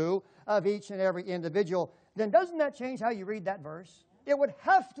true of each and every individual, then doesn't that change how you read that verse? It would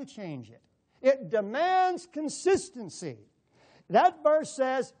have to change it. It demands consistency. That verse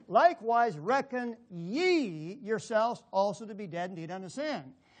says, likewise reckon ye yourselves also to be dead indeed unto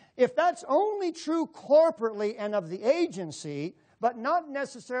sin. If that's only true corporately and of the agency, but not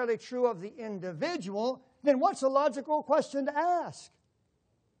necessarily true of the individual, then what's a logical question to ask?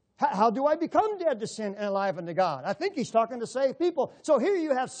 How do I become dead to sin and alive unto God? I think he's talking to saved people. So here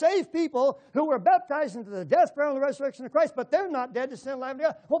you have saved people who were baptized into the death, burial, and the resurrection of Christ, but they're not dead to sin and alive unto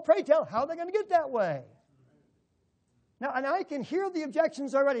God. Well, pray tell, how are they going to get that way? Now, and I can hear the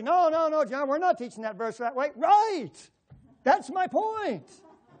objections already. No, John, we're not teaching that verse that way. Right. That's my point.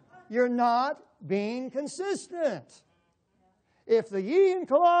 You're not being consistent. If the ye in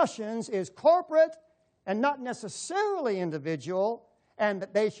Colossians is corporate and not necessarily individual, and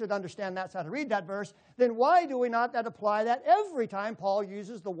that they should understand that's how to read that verse, then why do we not apply that every time Paul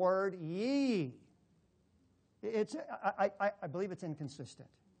uses the word ye? I believe it's inconsistent,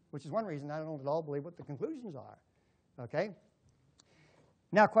 which is one reason I don't at all believe what the conclusions are. Okay?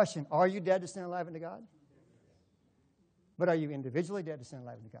 Now question, are you dead to sin and alive unto God? But are you individually dead to sin and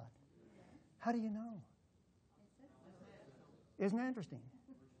alive to God? How do you know? Isn't that interesting?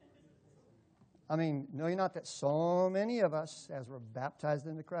 I mean, know you not that so many of us, as we're baptized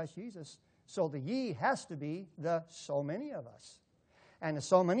into Christ Jesus, so the ye has to be the so many of us. And the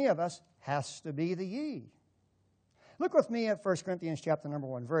so many of us has to be the ye. Look with me at 1 Corinthians chapter number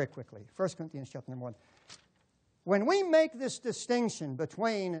 1 very quickly. 1 Corinthians chapter number 1. When we make this distinction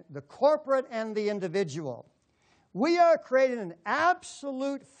between the corporate and the individual, we are creating an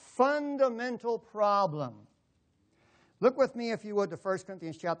absolute fundamental problem. Look with me, if you would, to 1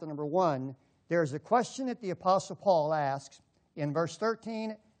 Corinthians chapter number 1. There's a question that the Apostle Paul asks in verse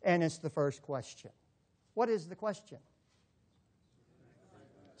 13, and it's the first question. What is the question?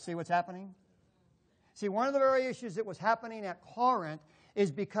 See what's happening? See, one of the very issues that was happening at Corinth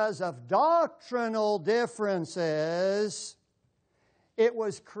is because of doctrinal differences, it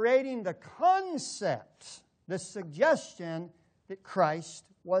was creating the concept, the suggestion that Christ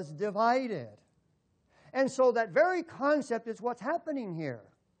was divided. And so that very concept is what's happening here.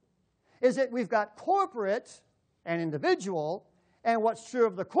 Is that we've got corporate and individual, and what's true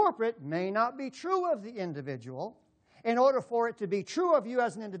of the corporate may not be true of the individual. In order for it to be true of you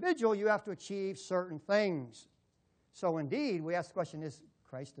as an individual, you have to achieve certain things. So indeed, we ask the question, is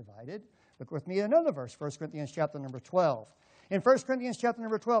Christ divided? Look with me at another verse, 1 Corinthians chapter number 12. In 1 Corinthians chapter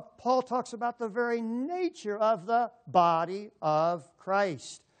number 12, Paul talks about the very nature of the body of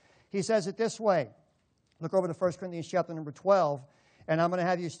Christ. He says it this way. Look over to 1 Corinthians chapter number 12, and I'm going to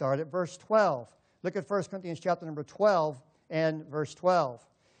have you start at verse 12. Look at 1 Corinthians chapter number 12 and verse 12.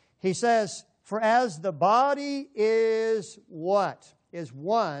 He says, for as the body is what? Is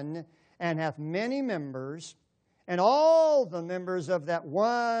one, and hath many members, and all the members of that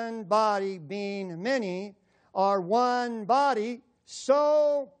one body, being many, are one body,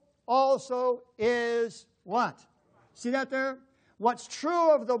 so also is what? See that there? What's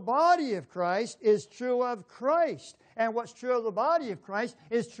true of the body of Christ is true of Christ. And what's true of the body of Christ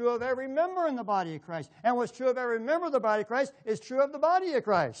is true of every member in the body of Christ. And what's true of every member of the body of Christ is true of the body of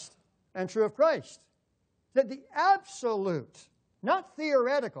Christ. And true of Christ. That the absolute, not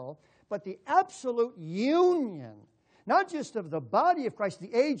theoretical, but the absolute union, not just of the body of Christ,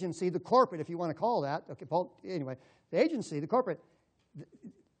 the agency, the corporate, if you want to call that. Okay, Paul, anyway, the agency, the corporate.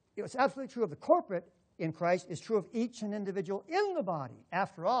 It's absolutely true of the corporate in Christ is true of each and individual in the body.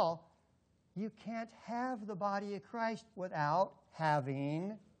 After all, you can't have the body of Christ without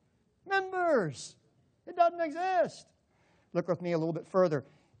having members. It doesn't exist. Look with me a little bit further.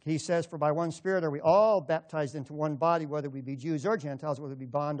 He says, for by one Spirit are we all baptized into one body, whether we be Jews or Gentiles, whether we be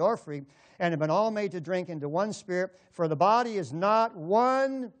bond or free, and have been all made to drink into one Spirit. For the body is not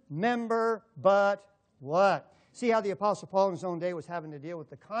one member, but what? See how the Apostle Paul in his own day was having to deal with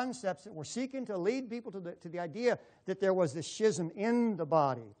the concepts that were seeking to lead people to the idea that there was this schism in the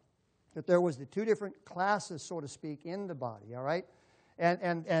body, that there was the two different classes, so to speak, in the body, all right?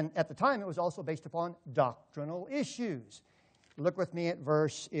 And at the time, it was also based upon doctrinal issues. Look with me at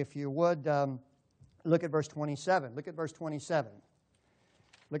verse, if you would, look at verse 27. Look at verse 27.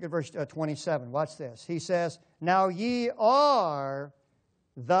 Look at verse 27. Watch this. He says, now ye are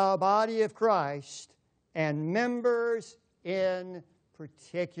the body of Christ, and members in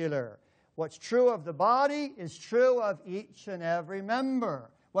particular. What's true of the body is true of each and every member.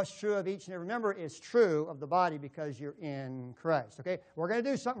 What's true of each and every member is true of the body because you're in Christ. Okay? We're going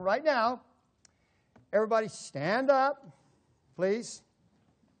to do something right now. Everybody stand up. Please.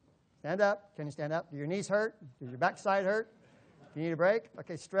 Stand up. Can you stand up? Do your knees hurt? Does your backside hurt? Do you need a break?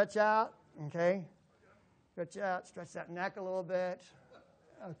 Okay, stretch out. Okay. Stretch out. Stretch that neck a little bit.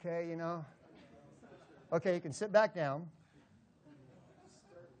 Okay, you know. Okay, you can sit back down.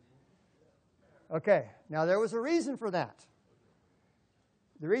 Okay, now there was a reason for that.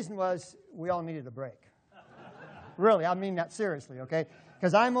 The reason was we all needed a break. Really, I mean that seriously, okay?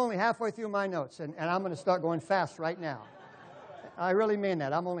 Because I'm only halfway through my notes, and I'm going to start going fast right now. I really mean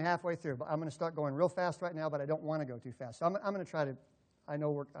that. I'm only halfway through, but I'm going to start going real fast right now, but I don't want to go too fast. So I'm going to try to, I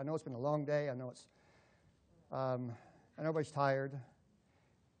know it's been a long day. I know everybody's tired.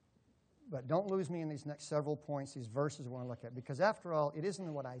 But don't lose me in these next several points, these verses we want to look at. Because after all, it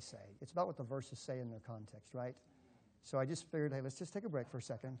isn't what I say. It's about what the verses say in their context, right? So I just figured, hey, let's just take a break for a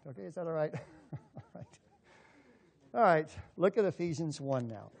second. Okay, is that all right? All right. All right, look at Ephesians 1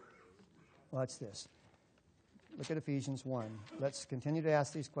 now. Watch this. Look at Ephesians 1. Let's continue to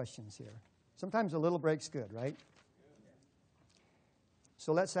ask these questions here. Sometimes a little break's good, right?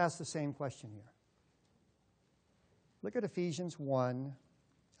 So let's ask the same question here. Look at Ephesians 1.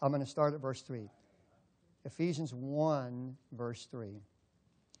 I'm going to start at verse 3. Ephesians 1, verse 3.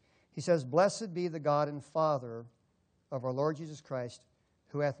 He says, blessed be the God and Father of our Lord Jesus Christ,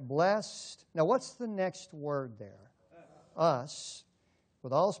 who hath blessed, now what's the next word there? Us,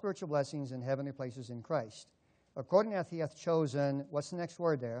 with all spiritual blessings in heavenly places in Christ. According as he hath chosen, what's the next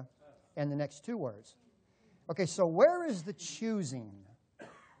word there? And the next two words. Okay, so where is the choosing?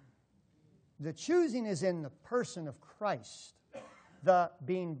 The choosing is in the person of Christ. The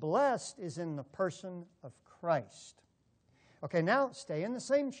being blessed is in the person of Christ. Okay, now stay in the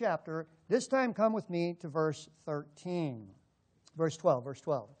same chapter. This time come with me to verse 13. Verse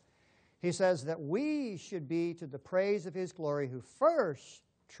 12. He says that we should be to the praise of his glory who first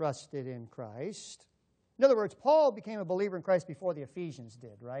trusted in Christ. In other words, Paul became a believer in Christ before the Ephesians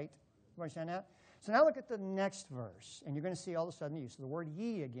did, right? You understand that? So now look at the next verse, and you're going to see all of a sudden the use of the word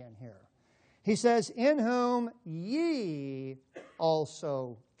ye again here. He says, in whom ye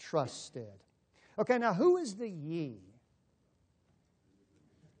also trusted. Okay, now who is the ye?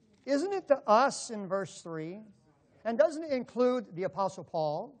 Isn't it the us in verse 3? And doesn't it include the Apostle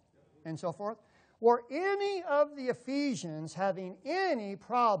Paul and so forth? Were any of the Ephesians having any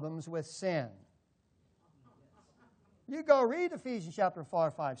problems with sin? You go read Ephesians chapter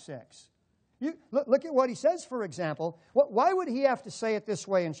 4, 5, 6. You look at what he says, for example. Why would he have to say it this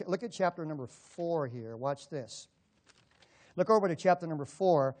way? Look at chapter number 4 here. Watch this. Look over to chapter number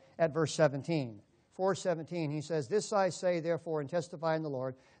 4 at verse 17. 4:17, he says, this I say, therefore, and testify in the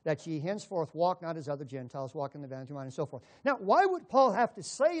Lord, that ye henceforth walk not as other Gentiles, walk in the vanity of mind, and so forth. Now, why would Paul have to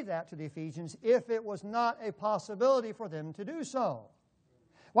say that to the Ephesians if it was not a possibility for them to do so?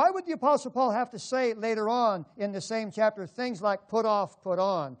 Why would the Apostle Paul have to say later on in the same chapter things like put off, put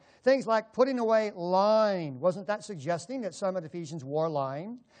on? Things like putting away lying. Wasn't that suggesting that some of the Ephesians wore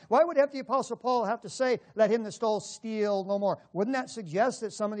lying? Why would the Apostle Paul have to say, let him that stole steal no more? Wouldn't that suggest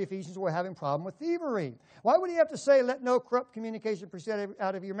that some of the Ephesians were having a problem with thievery? Why would he have to say, let no corrupt communication proceed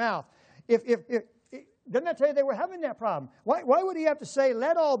out of your mouth? Doesn't that tell you they were having that problem? Why would he have to say,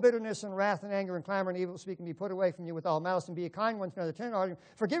 let all bitterness and wrath and anger and clamor and evil speaking be put away from you with all malice, and be a kind one to another, tender-hearted,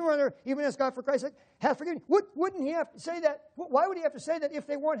 forgiving one another, even as God for Christ's sake hath forgiven you? Wouldn't he have to say that? Why would he have to say that if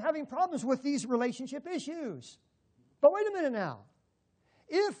they weren't having problems with these relationship issues? But wait a minute now.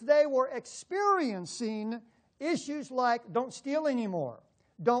 If they were experiencing issues like don't steal anymore,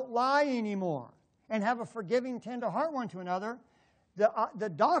 don't lie anymore, and have a forgiving, tender heart one to another, the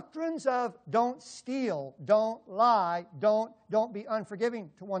doctrines of don't steal, don't lie, don't be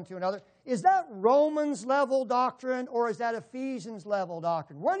unforgiving to one to another, is that Romans level doctrine or is that Ephesians level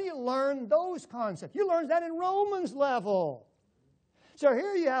doctrine? Where do you learn those concepts? You learn that in Romans level. So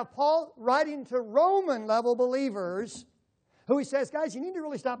here you have Paul writing to Roman level believers who he says, guys, you need to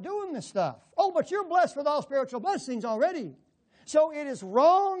really stop doing this stuff. Oh, but you're blessed with all spiritual blessings already. So it is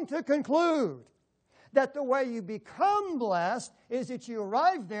wrong to conclude that the way you become blessed is that you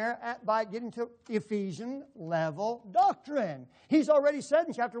arrive there by getting to Ephesian level doctrine. He's already said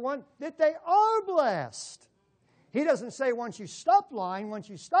in chapter 1 that they are blessed. He doesn't say once you stop lying, once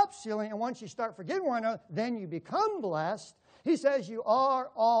you stop stealing, and once you start forgiving one another, then you become blessed. He says you are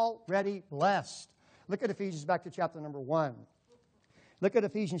already blessed. Look at Ephesians back to chapter number 1. Look at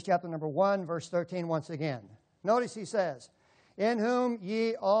Ephesians chapter number 1, verse 13 once again. Notice he says, in whom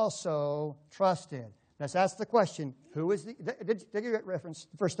ye also trusted. Let's ask the question, who is the... Did you get reference?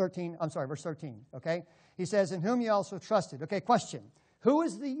 Verse 13, verse 13, okay? He says, in whom ye also trusted. Okay, question. Who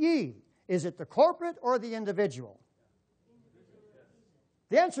is the ye? Is it the corporate or the individual?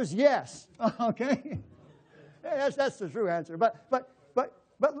 The answer is yes, okay? That's the true answer. But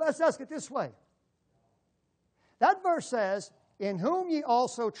let's ask it this way. That verse says, in whom ye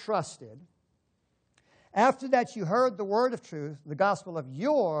also trusted, after that you heard the word of truth, the gospel of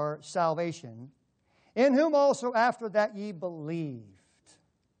your salvation, in whom also after that ye believed.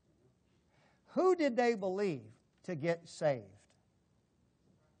 Who did they believe to get saved?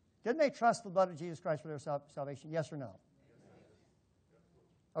 Didn't they trust the blood of Jesus Christ for their salvation? Yes or no?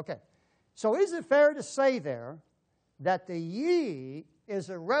 Okay. So is it fair to say there that the ye is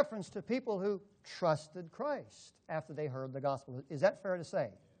a reference to people who trusted Christ after they heard the gospel? Is that fair to say?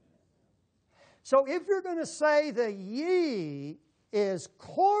 So if you're going to say the ye is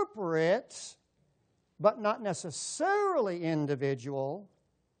corporate, but not necessarily individual,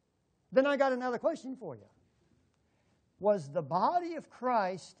 then I got another question for you. Was the body of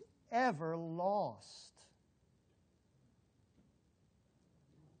Christ ever lost?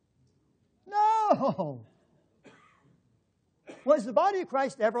 No. Was the body of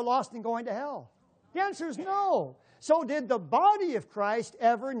Christ ever lost and going to hell? The answer is no. So did the body of Christ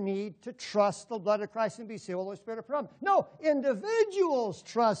ever need to trust the blood of Christ and be sealed with the Spirit of promise? No. Individuals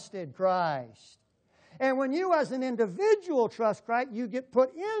trusted Christ. And when you as an individual trust Christ, you get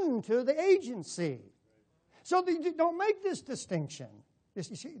put into the agency. So don't make this distinction.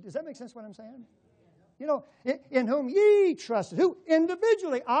 Does that make sense what I'm saying? You know, in whom ye trusted. Who?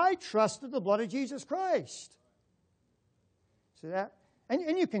 Individually, I trusted the blood of Jesus Christ. See that?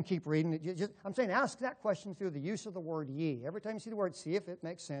 And you can keep reading it. I'm saying ask that question through the use of the word ye. Every time you see the word see if it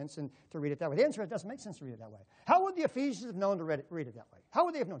makes sense and to read it that way. The answer is it doesn't make sense to read it that way. How would the Ephesians have known to read it that way? How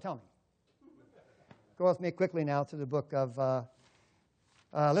would they have known? Tell me. Go with me quickly now to the book of,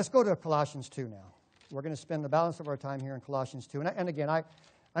 let's go to Colossians 2 now. We're going to spend the balance of our time here in Colossians 2. And again, I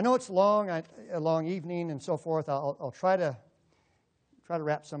know it's long, a long evening and so forth. I'll try to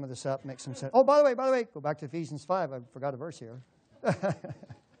wrap some of this up, make some sense. Oh, by the way, go back to Ephesians 5. I forgot a verse here.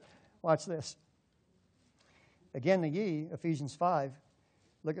 Watch this. Again, the ye, Ephesians 5.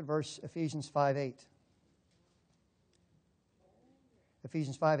 Look at Ephesians 5:8.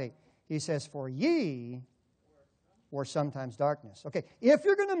 Ephesians 5:8. He says, for ye were sometimes darkness. Okay, if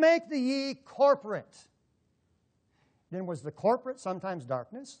you're going to make the ye corporate, then was the corporate sometimes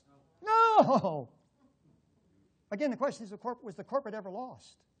darkness? No! Again, the question is, was the corporate ever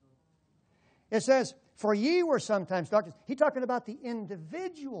lost? It says, for ye were sometimes darkness. He's talking about the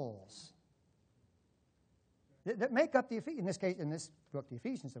individuals that make up in this book, the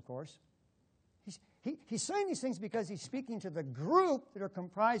Ephesians, of course. He's saying these things because he's speaking to the group that are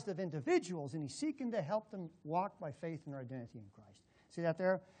comprised of individuals, and he's seeking to help them walk by faith in their identity in Christ. See that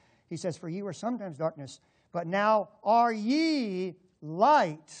there? He says, for ye were sometimes darkness, but now are ye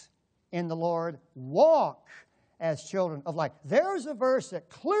light in the Lord. Walk as children of light. There's a verse that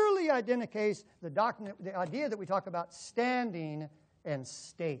clearly identifies the idea that we talk about standing and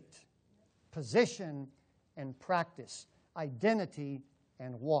state, position and practice, identity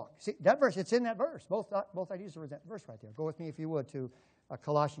and walk. See, that verse, it's in that verse. Both ideas are in that verse right there. Go with me, if you would, to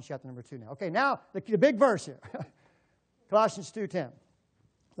Colossians chapter number 2 now. Okay, now, the big verse here. Colossians 2:10.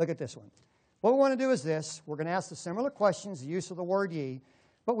 Look at this one. What we want to do is this. We're going to ask the similar questions, the use of the word ye,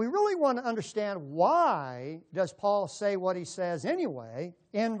 but we really want to understand why does Paul say what he says anyway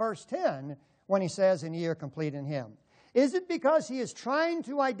in verse 10 when he says, and ye are complete in him. Is it because he is trying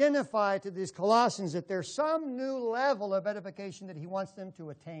to identify to these Colossians that there's some new level of edification that he wants them to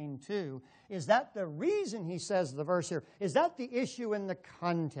attain to? Is that the reason he says the verse here? Is that the issue in the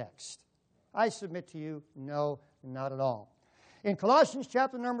context? I submit to you, no, not at all. In Colossians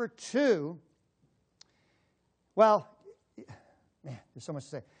chapter number 2, well, man, there's so much to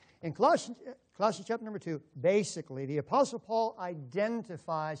say. In Colossians chapter number 2, basically, the Apostle Paul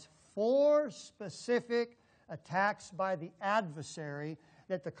identifies 4 specific attacks by the adversary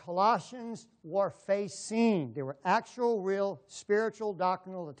that the Colossians were facing. They were actual, real, spiritual,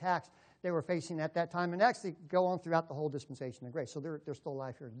 doctrinal attacks they were facing at that time, and actually go on throughout the whole dispensation of grace. So they're still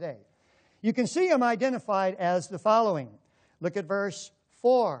alive here today. You can see them identified as the following. Look at verse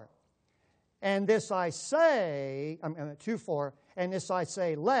 4. And this I say, 2:4, and this I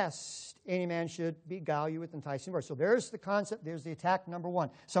say, lest any man should beguile you with enticing words. So there's the concept, there's the attack number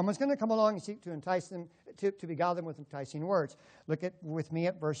 1. Someone's going to come along and seek to entice them, to beguile them with enticing words. Look with me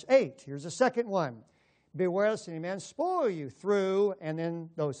at verse 8. Here's the second one. Beware lest any man spoil you through, and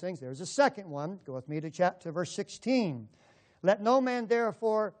then those things. There's the second one. Go with me to verse 16. Let no man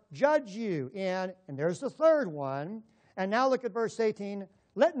therefore judge you in, and there's the third one. And now look at verse 18.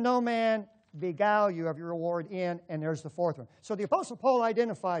 Let no man beguile you of your reward in, and there's the fourth one. So the Apostle Paul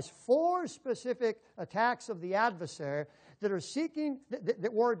identifies 4 specific attacks of the adversary that are seeking,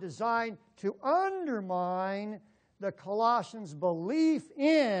 that were designed to undermine the Colossians' belief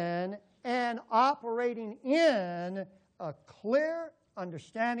in and operating in a clear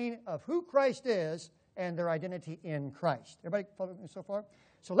understanding of who Christ is and their identity in Christ. Everybody follow me so far?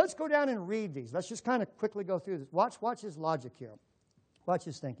 So let's go down and read these. Let's just kind of quickly go through this. Watch his logic here. Watch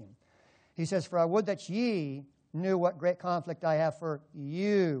his thinking. He says, for I would that ye knew what great conflict I have for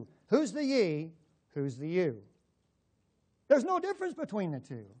you. Who's the ye? Who's the you? There's no difference between the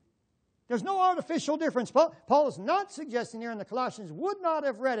two. There's no artificial difference. Paul is not suggesting here, and the Colossians would not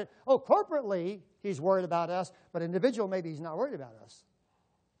have read it. Oh, corporately, he's worried about us, but individual, maybe he's not worried about us.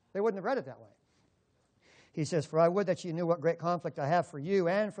 They wouldn't have read it that way. He says, for I would that you knew what great conflict I have for you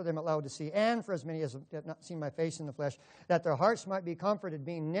and for them at Laodicea and for as many as have not seen my face in the flesh, that their hearts might be comforted,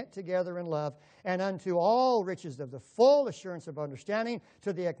 being knit together in love, and unto all riches of the full assurance of understanding,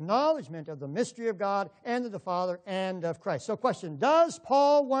 to the acknowledgement of the mystery of God and of the Father and of Christ. So question, does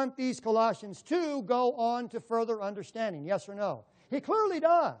Paul want these Colossians to go on to further understanding? Yes or no? He clearly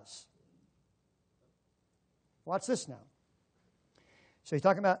does. Watch this now. So he's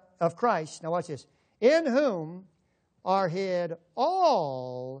talking about of Christ. Now watch this. In whom are hid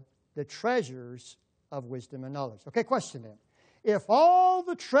all the treasures of wisdom and knowledge. Okay, question then. if all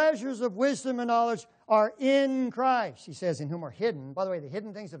the treasures of wisdom and knowledge are in Christ, he says, in whom are hidden. By the way, the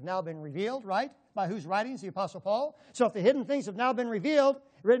hidden things have now been revealed, right? By whose writings? The Apostle Paul. So if the hidden things have now been revealed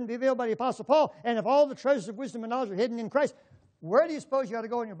by the Apostle Paul, and if all the treasures of wisdom and knowledge are hidden in Christ, where do you suppose you ought to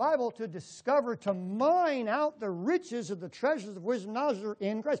go in your Bible to discover, to mine out the riches of the treasures of wisdom and knowledge that are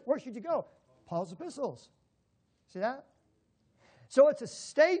in Christ? Where should you go? Paul's epistles. See that? So it's a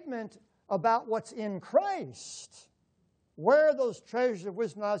statement about what's in Christ, where those treasures of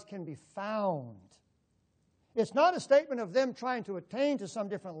wisdom and knowledge can be found. It's not a statement of them trying to attain to some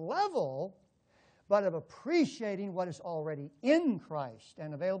different level, but of appreciating what is already in Christ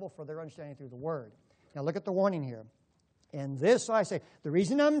and available for their understanding through the Word. Now look at the warning here. And this I say, the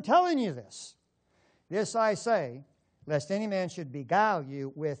reason I'm telling you this I say, lest any man should beguile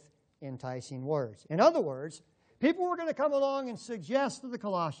you with enticing words. In other words, people were going to come along and suggest to the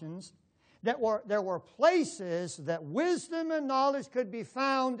Colossians that there were places that wisdom and knowledge could be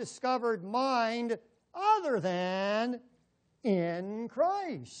found, discovered, mined, other than in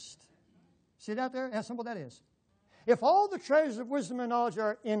Christ. See that there? How simple that is. If all the treasures of wisdom and knowledge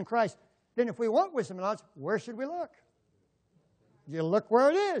are in Christ, then if we want wisdom and knowledge, where should we look? You look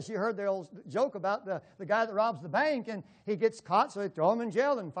where it is. You heard the old joke about the guy that robs the bank, and he gets caught, so they throw him in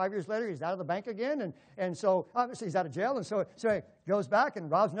jail, and 5 years later he's out of the bank again, and so obviously he's out of jail, and so he goes back and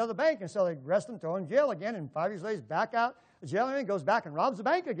robs another bank, and so they arrest him, throw him in jail again, and 5 years later he's back out of jail, and he goes back and robs the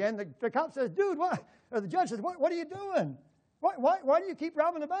bank again. The cop says, dude, what? Or the judge says, what are you doing? Why do you keep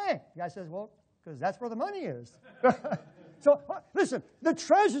robbing the bank? The guy says, well, because that's where the money is. So, listen, the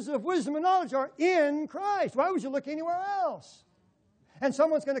treasures of wisdom and knowledge are in Christ. Why would you look anywhere else? And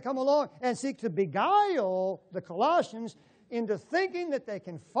someone's going to come along and seek to beguile the Colossians into thinking that they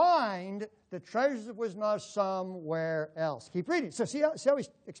can find the treasures of wisdom and knowledge somewhere else. Keep reading. So see how he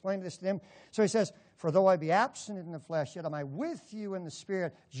explained this to them? So he says, for though I be absent in the flesh, yet am I with you in the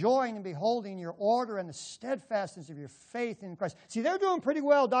Spirit, joying and beholding your order and the steadfastness of your faith in Christ. See, they're doing pretty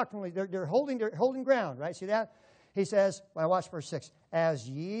well doctrinally. They're holding ground, right? See that? He says, well, watch verse 6. As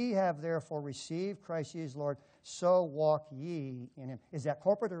ye have therefore received Christ Jesus Lord, so walk ye in him. Is that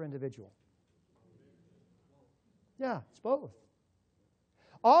corporate or individual? Yeah, it's both.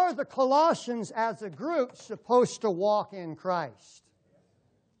 Are the Colossians as a group supposed to walk in Christ?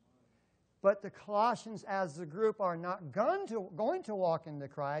 But the Colossians as a group are not going to walk into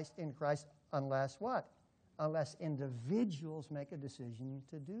Christ unless what? Unless individuals make a decision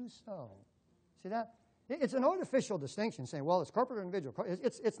to do so. See that? It's an artificial distinction saying, well, it's corporate or individual.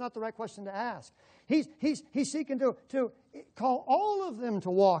 It's not the right question to ask. He's seeking to call all of them to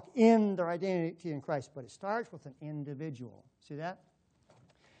walk in their identity in Christ, but it starts with an individual. See that?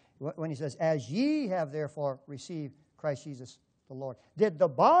 When he says, as ye have therefore received Christ Jesus the Lord. Did the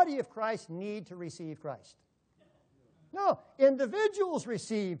body of Christ need to receive Christ? No. Individuals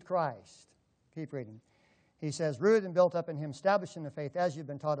received Christ. Keep reading. He says, rooted and built up in him, established in the faith, as you've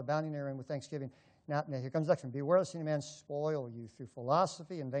been taught, abounding therein with thanksgiving. Now, here comes the next one. Beware lest any man spoil you through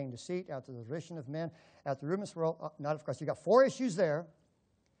philosophy and vain deceit, after the tradition of men, after the rudiments of the world, not of Christ. You've got 4 issues there.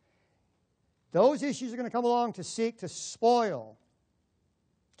 Those issues are going to come along to seek to spoil,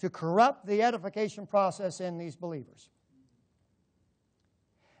 to corrupt the edification process in these believers.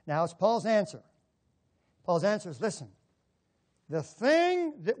 Now, it's Paul's answer. Paul's answer is, listen, the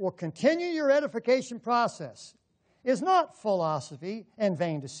thing that will continue your edification process is not philosophy and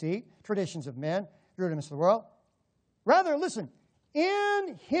vain deceit, traditions of men, rudiments of the world. Rather, listen,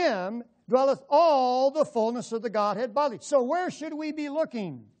 in him dwelleth all the fullness of the Godhead bodily. So where should we be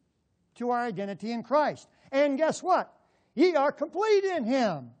looking? To our identity in Christ. And guess what? Ye are complete in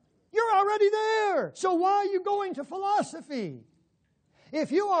him. You're already there. So why are you going to philosophy?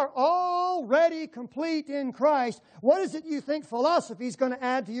 If you are already complete in Christ, what is it you think philosophy is going to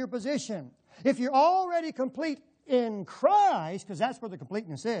add to your position? If you're already complete in Christ, because that's where the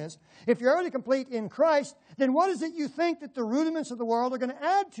completeness is, if you're already complete in Christ, then what is it you think that the rudiments of the world are going to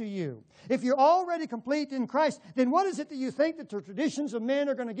add to you? If you're already complete in Christ, then what is it that you think that the traditions of men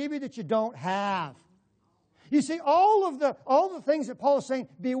are going to give you that you don't have? You see, all the things that Paul is saying,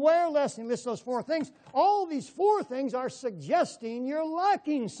 beware lest, and he lists those 4 things, all these 4 things are suggesting you're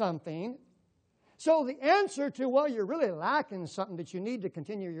lacking something. So the answer to, well, you're really lacking something that you need to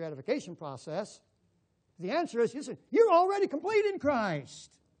continue your edification process, the answer is, listen, you're already complete in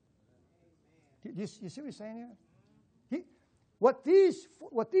Christ. You see what he's saying here? What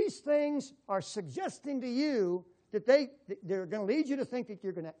these things are suggesting to you, that they're going to lead you to think that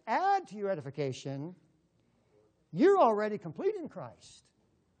you're going to add to your edification, you're already complete in Christ.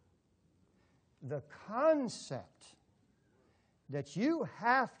 The concept that you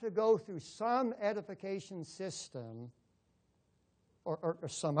have to go through some edification system or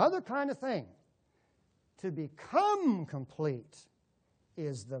some other kind of thing. To become complete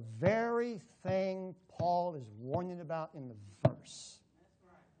is the very thing Paul is warning about in the verse.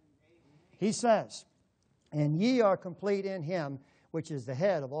 He says, and ye are complete in him, which is the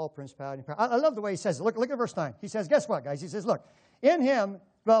head of all principality and power. I love the way he says it. Look at verse 9. He says, guess what, guys? He says, look, in him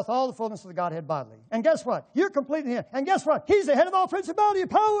dwelleth all the fullness of the Godhead bodily. And guess what? You're complete in him. And guess what? He's the head of all principality and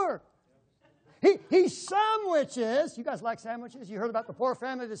power. He sandwiches. You guys like sandwiches? You heard about the poor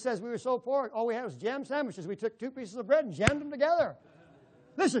family that says we were so poor, all we had was jam sandwiches. We took 2 pieces of bread and jammed them together.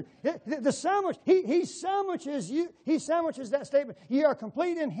 Listen, the sandwich, he sandwiches you. He sandwiches that statement. Ye are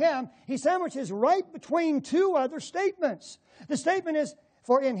complete in him. He sandwiches right between 2 other statements. The statement is,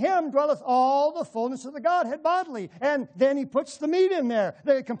 for in him dwelleth all the fullness of the Godhead bodily. And then he puts the meat in there.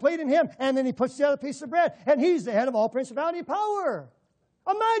 They're complete in him. And then he puts the other piece of bread. And he's the head of all principality and power.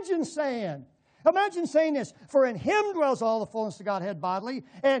 Imagine saying this, for in him dwells all the fullness of Godhead bodily,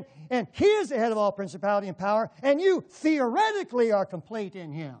 and he is the head of all principality and power, and you theoretically are complete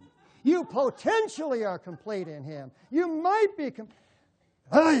in him. You potentially are complete in him. You might be you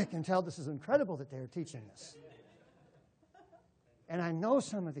can tell this is incredible that they're teaching this. And I know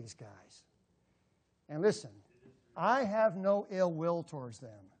some of these guys. And listen, I have no ill will towards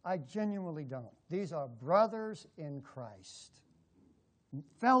them. I genuinely don't. These are brothers in Christ.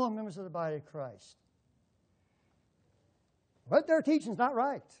 Fellow members of the body of Christ. What they're teaching is not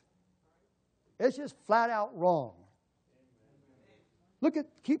right. It's just flat out wrong. Look at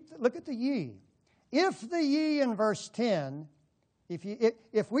the ye. If the ye in verse 10,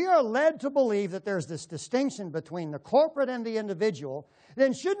 if we are led to believe that there's this distinction between the corporate and the individual,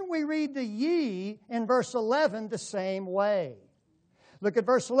 then shouldn't we read the ye in verse 11 the same way? Look at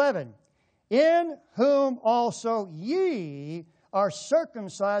verse 11. In whom also ye are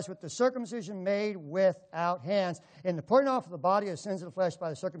circumcised with the circumcision made without hands, in the putting off of the body of sins of the flesh by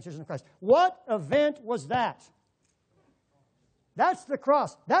the circumcision of Christ. What event was that? That's the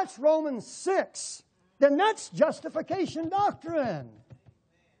cross. That's Romans 6. Then that's justification doctrine.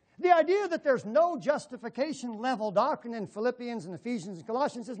 The idea that there's no justification level doctrine in Philippians and Ephesians and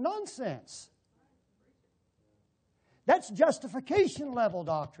Colossians is nonsense. That's justification level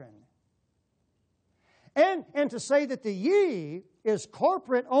doctrine. And to say that the ye is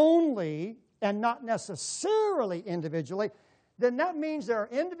corporate only and not necessarily individually, then that means there are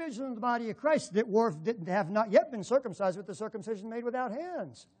individuals in the body of Christ that have not yet been circumcised with the circumcision made without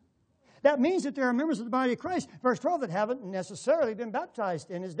hands. That means that there are members of the body of Christ, verse 12, that haven't necessarily been baptized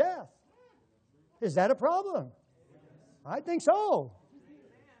in his death. Is that a problem? I think so.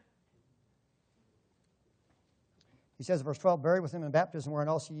 He says in verse 12, buried with him in baptism, wherein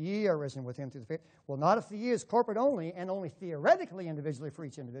also ye are risen with him through the faith. Well, not if the ye is corporate only and only theoretically individually for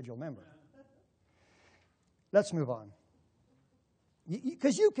each individual member. Let's move on.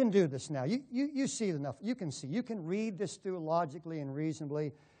 Because you can do this now. You see enough. You can see. You can read this through logically and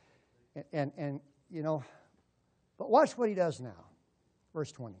reasonably. And you know, but watch what he does now.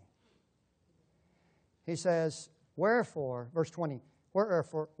 Verse 20. He says, wherefore, verse 20,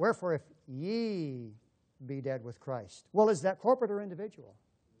 wherefore if ye be dead with Christ. Well, is that corporate or individual?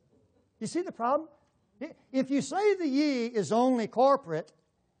 You see the problem? If you say the ye is only corporate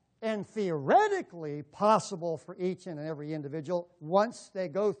and theoretically possible for each and every individual once they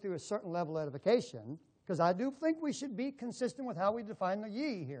go through a certain level of edification, because I do think we should be consistent with how we define the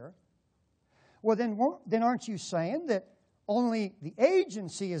ye here, well, then aren't you saying that only the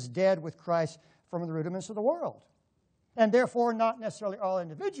agency is dead with Christ from the rudiments of the world? And therefore not necessarily all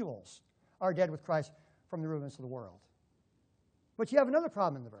individuals are dead with Christ from the rudiments of the world. But you have another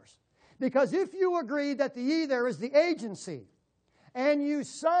problem in the verse. Because if you agree that the ye there is the agency, and you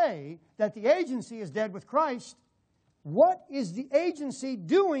say that the agency is dead with Christ, what is the agency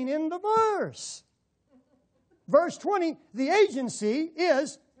doing in the verse? Verse 20, the agency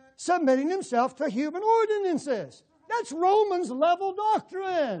is submitting himself to human ordinances. That's Romans level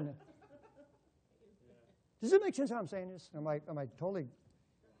doctrine. Does it make sense how I'm saying this? Am I totally...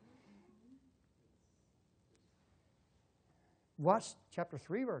 Watch chapter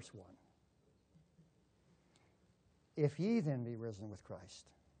 3, verse 1. If ye then be risen with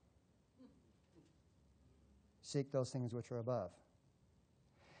Christ, seek those things which are above.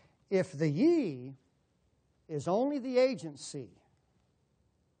 If the ye is only the agency,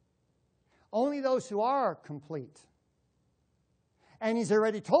 only those who are complete, and he's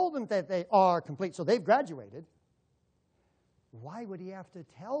already told them that they are complete, so they've graduated, why would he have to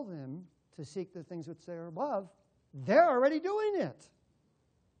tell them to seek the things which are above? They're already doing it.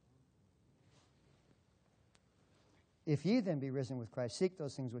 If ye then be risen with Christ, seek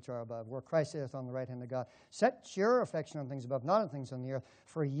those things which are above, where Christ sitteth on the right hand of God. Set your affection on things above, not on things on the earth.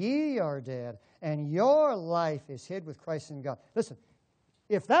 For ye are dead, and your life is hid with Christ in God. Listen,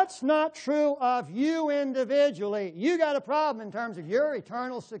 if that's not true of you individually, you got a problem in terms of your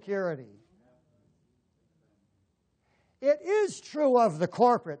eternal security. It is true of the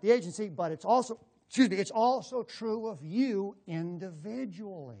corporate, the agency, but it's also true of you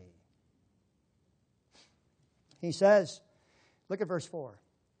individually. He says, look at verse 4.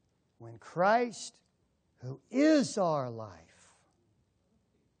 When Christ, who is our life,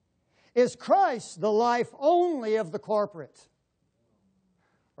 is Christ the life only of the corporate?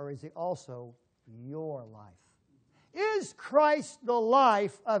 Or is he also your life? Is Christ the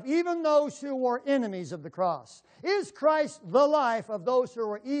life of even those who were enemies of the cross? Is Christ the life of those who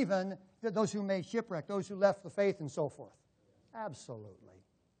were those who made shipwreck, those who left the faith and so forth? Absolutely.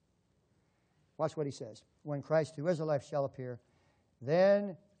 Watch what he says. When Christ, who is our life, shall appear,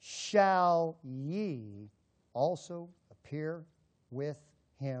 then shall ye also appear with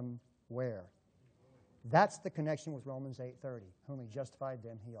him where? That's the connection with Romans 8:30. Whom he justified,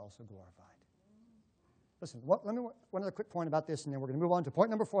 them he also glorified. Listen, one other quick point about this, and then we're going to move on to point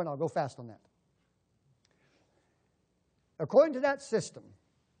number 4, and I'll go fast on that. According to that system,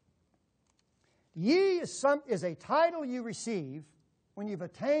 ye is a title you receive when you've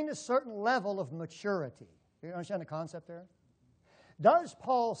attained a certain level of maturity. You understand the concept there? Does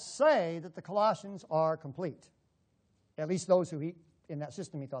Paul say that the Colossians are complete? At least those who in that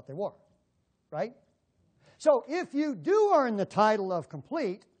system he thought they were. Right? So if you do earn the title of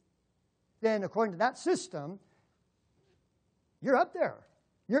complete, then according to that system, you're up there.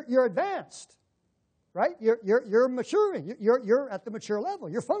 You're advanced. Right? You're maturing. You're at the mature level.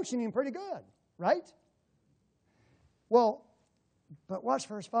 You're functioning pretty good. Right? Well, but watch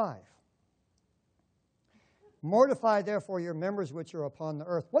verse 5. Mortify therefore your members which are upon the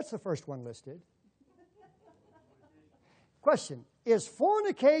earth. What's the first one listed? Question. Is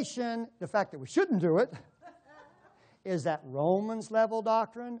fornication, the fact that we shouldn't do it, is that Romans level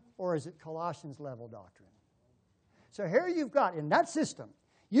doctrine or is it Colossians level doctrine? So here you've got, in that system,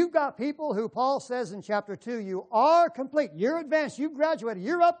 you've got people who Paul says in chapter 2, you are complete, you're advanced, you've graduated,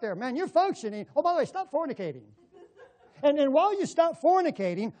 you're up there, man, you're functioning. Oh, by the way, stop fornicating. And then while you stop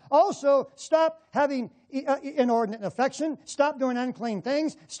fornicating, also stop having inordinate affection, stop doing unclean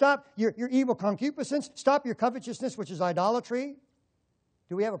things, stop your evil concupiscence, stop your covetousness, which is idolatry.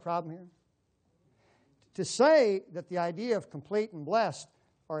 Do we have a problem here? To say that the idea of complete and blessed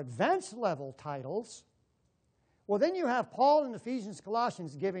are advanced level titles, well, then you have Paul in Ephesians,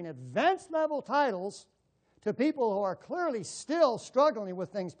 Colossians giving advanced level titles to people who are clearly still struggling with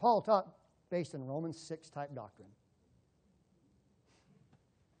things Paul taught based in Romans 6 type doctrine.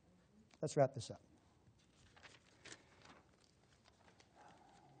 Let's wrap this up.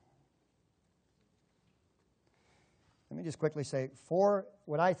 Let me just quickly say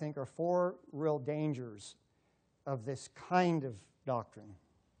what I think are 4 real dangers of this kind of doctrine.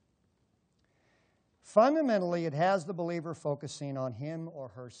 Fundamentally, it has the believer focusing on him or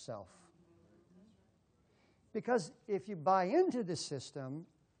herself. Because if you buy into this system,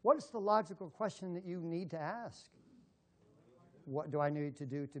 what is the logical question that you need to ask? What do I need to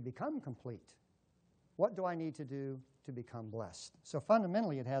do to become complete? What do I need to do to become blessed? So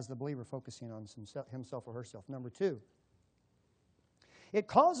fundamentally, it has the believer focusing on himself or herself. Number 2, it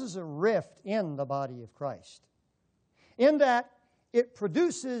causes a rift in the body of Christ, in that it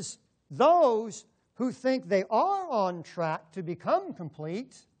produces those who think they are on track to become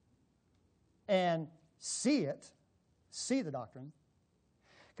complete and see the doctrine,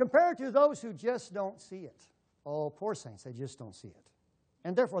 compared to those who just don't see it. Oh, poor saints, they just don't see it.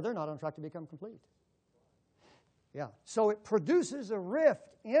 And therefore, they're not on track to become complete. Yeah. So it produces a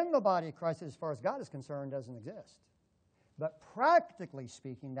rift in the body of Christ that, as far as God is concerned, doesn't exist. But practically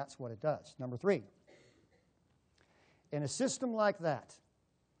speaking, that's what it does. Number 3, in a system like that,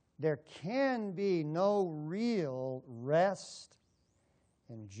 there can be no real rest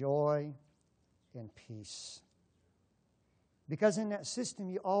and joy and peace. Because in that system,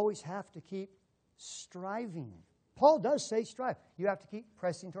 you always have to keep striving. Paul does say strive. You have to keep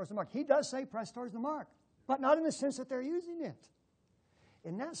pressing towards the mark. He does say press towards the mark, but not in the sense that they're using it.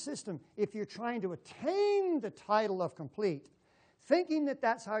 In that system, if you're trying to attain the title of complete, thinking that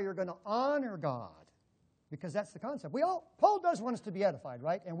that's how you're going to honor God, because that's the concept. Paul does want us to be edified,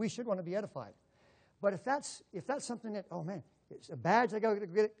 right? And we should want to be edified. But if that's something that, oh man, it's a badge I got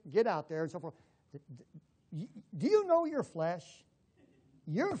to get out there and so forth. Do you know your flesh?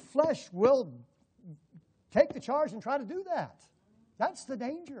 Your flesh will take the charge and try to do that. That's the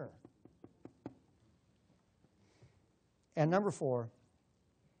danger. And number 4,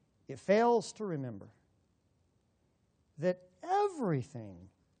 it fails to remember that everything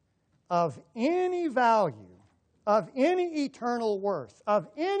of any value, of any eternal worth, of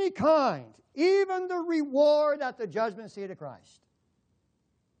any kind, even the reward at the judgment seat of Christ,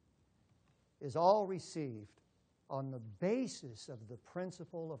 is all received on the basis of the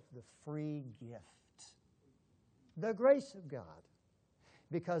principle of the free gift, the grace of God,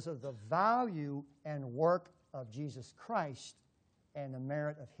 because of the value and work of Jesus Christ and the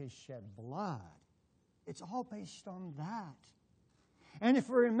merit of His shed blood. It's all based on that. And if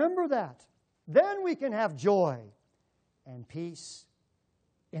we remember that, then we can have joy and peace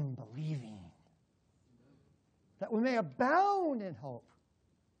in believing, that we may abound in hope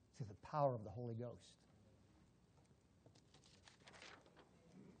through the power of the Holy Ghost.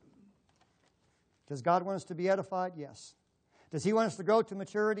 Does God want us to be edified? Yes. Does He want us to grow to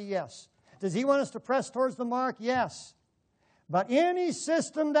maturity? Yes. Does He want us to press towards the mark? Yes. But any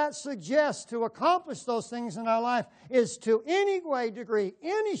system that suggests to accomplish those things in our life is to any way, degree,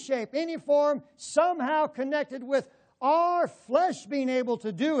 any shape, any form, somehow connected with our flesh being able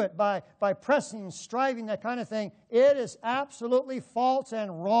to do it by pressing, striving, that kind of thing. It is absolutely false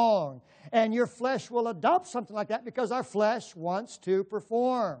and wrong. And your flesh will adopt something like that because our flesh wants to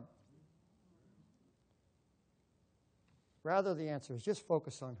perform. Rather, the answer is just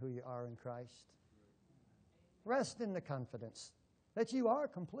focus on who you are in Christ. Rest in the confidence that you are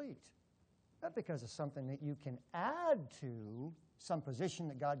complete. Not because of something that you can add to some position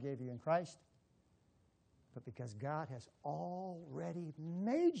that God gave you in Christ, but because God has already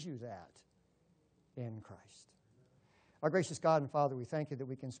made you that in Christ. Our gracious God and Father, we thank You that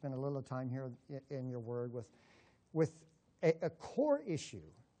we can spend a little time here in Your Word with a core issue.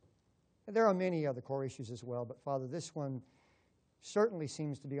 There are many other core issues as well, but Father, this one certainly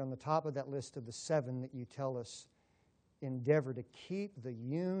seems to be on the top of that list of the 7 that You tell us endeavor to keep the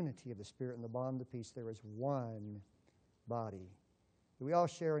unity of the Spirit and the bond of peace. There is one body. We all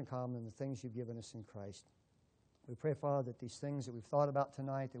share in common the things You've given us in Christ. We pray, Father, that these things that we've thought about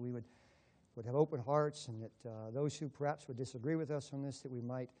tonight, that we would have open hearts, and that those who perhaps would disagree with us on this, that we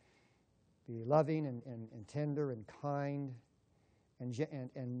might be loving and tender and kind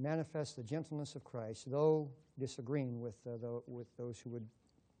and manifest the gentleness of Christ, though disagreeing with those who would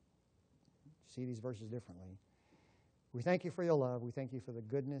see these verses differently. We thank You for Your love. We thank You for the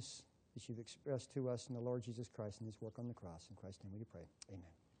goodness that You've expressed to us in the Lord Jesus Christ and His work on the cross. In Christ's name we pray.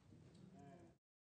 Amen.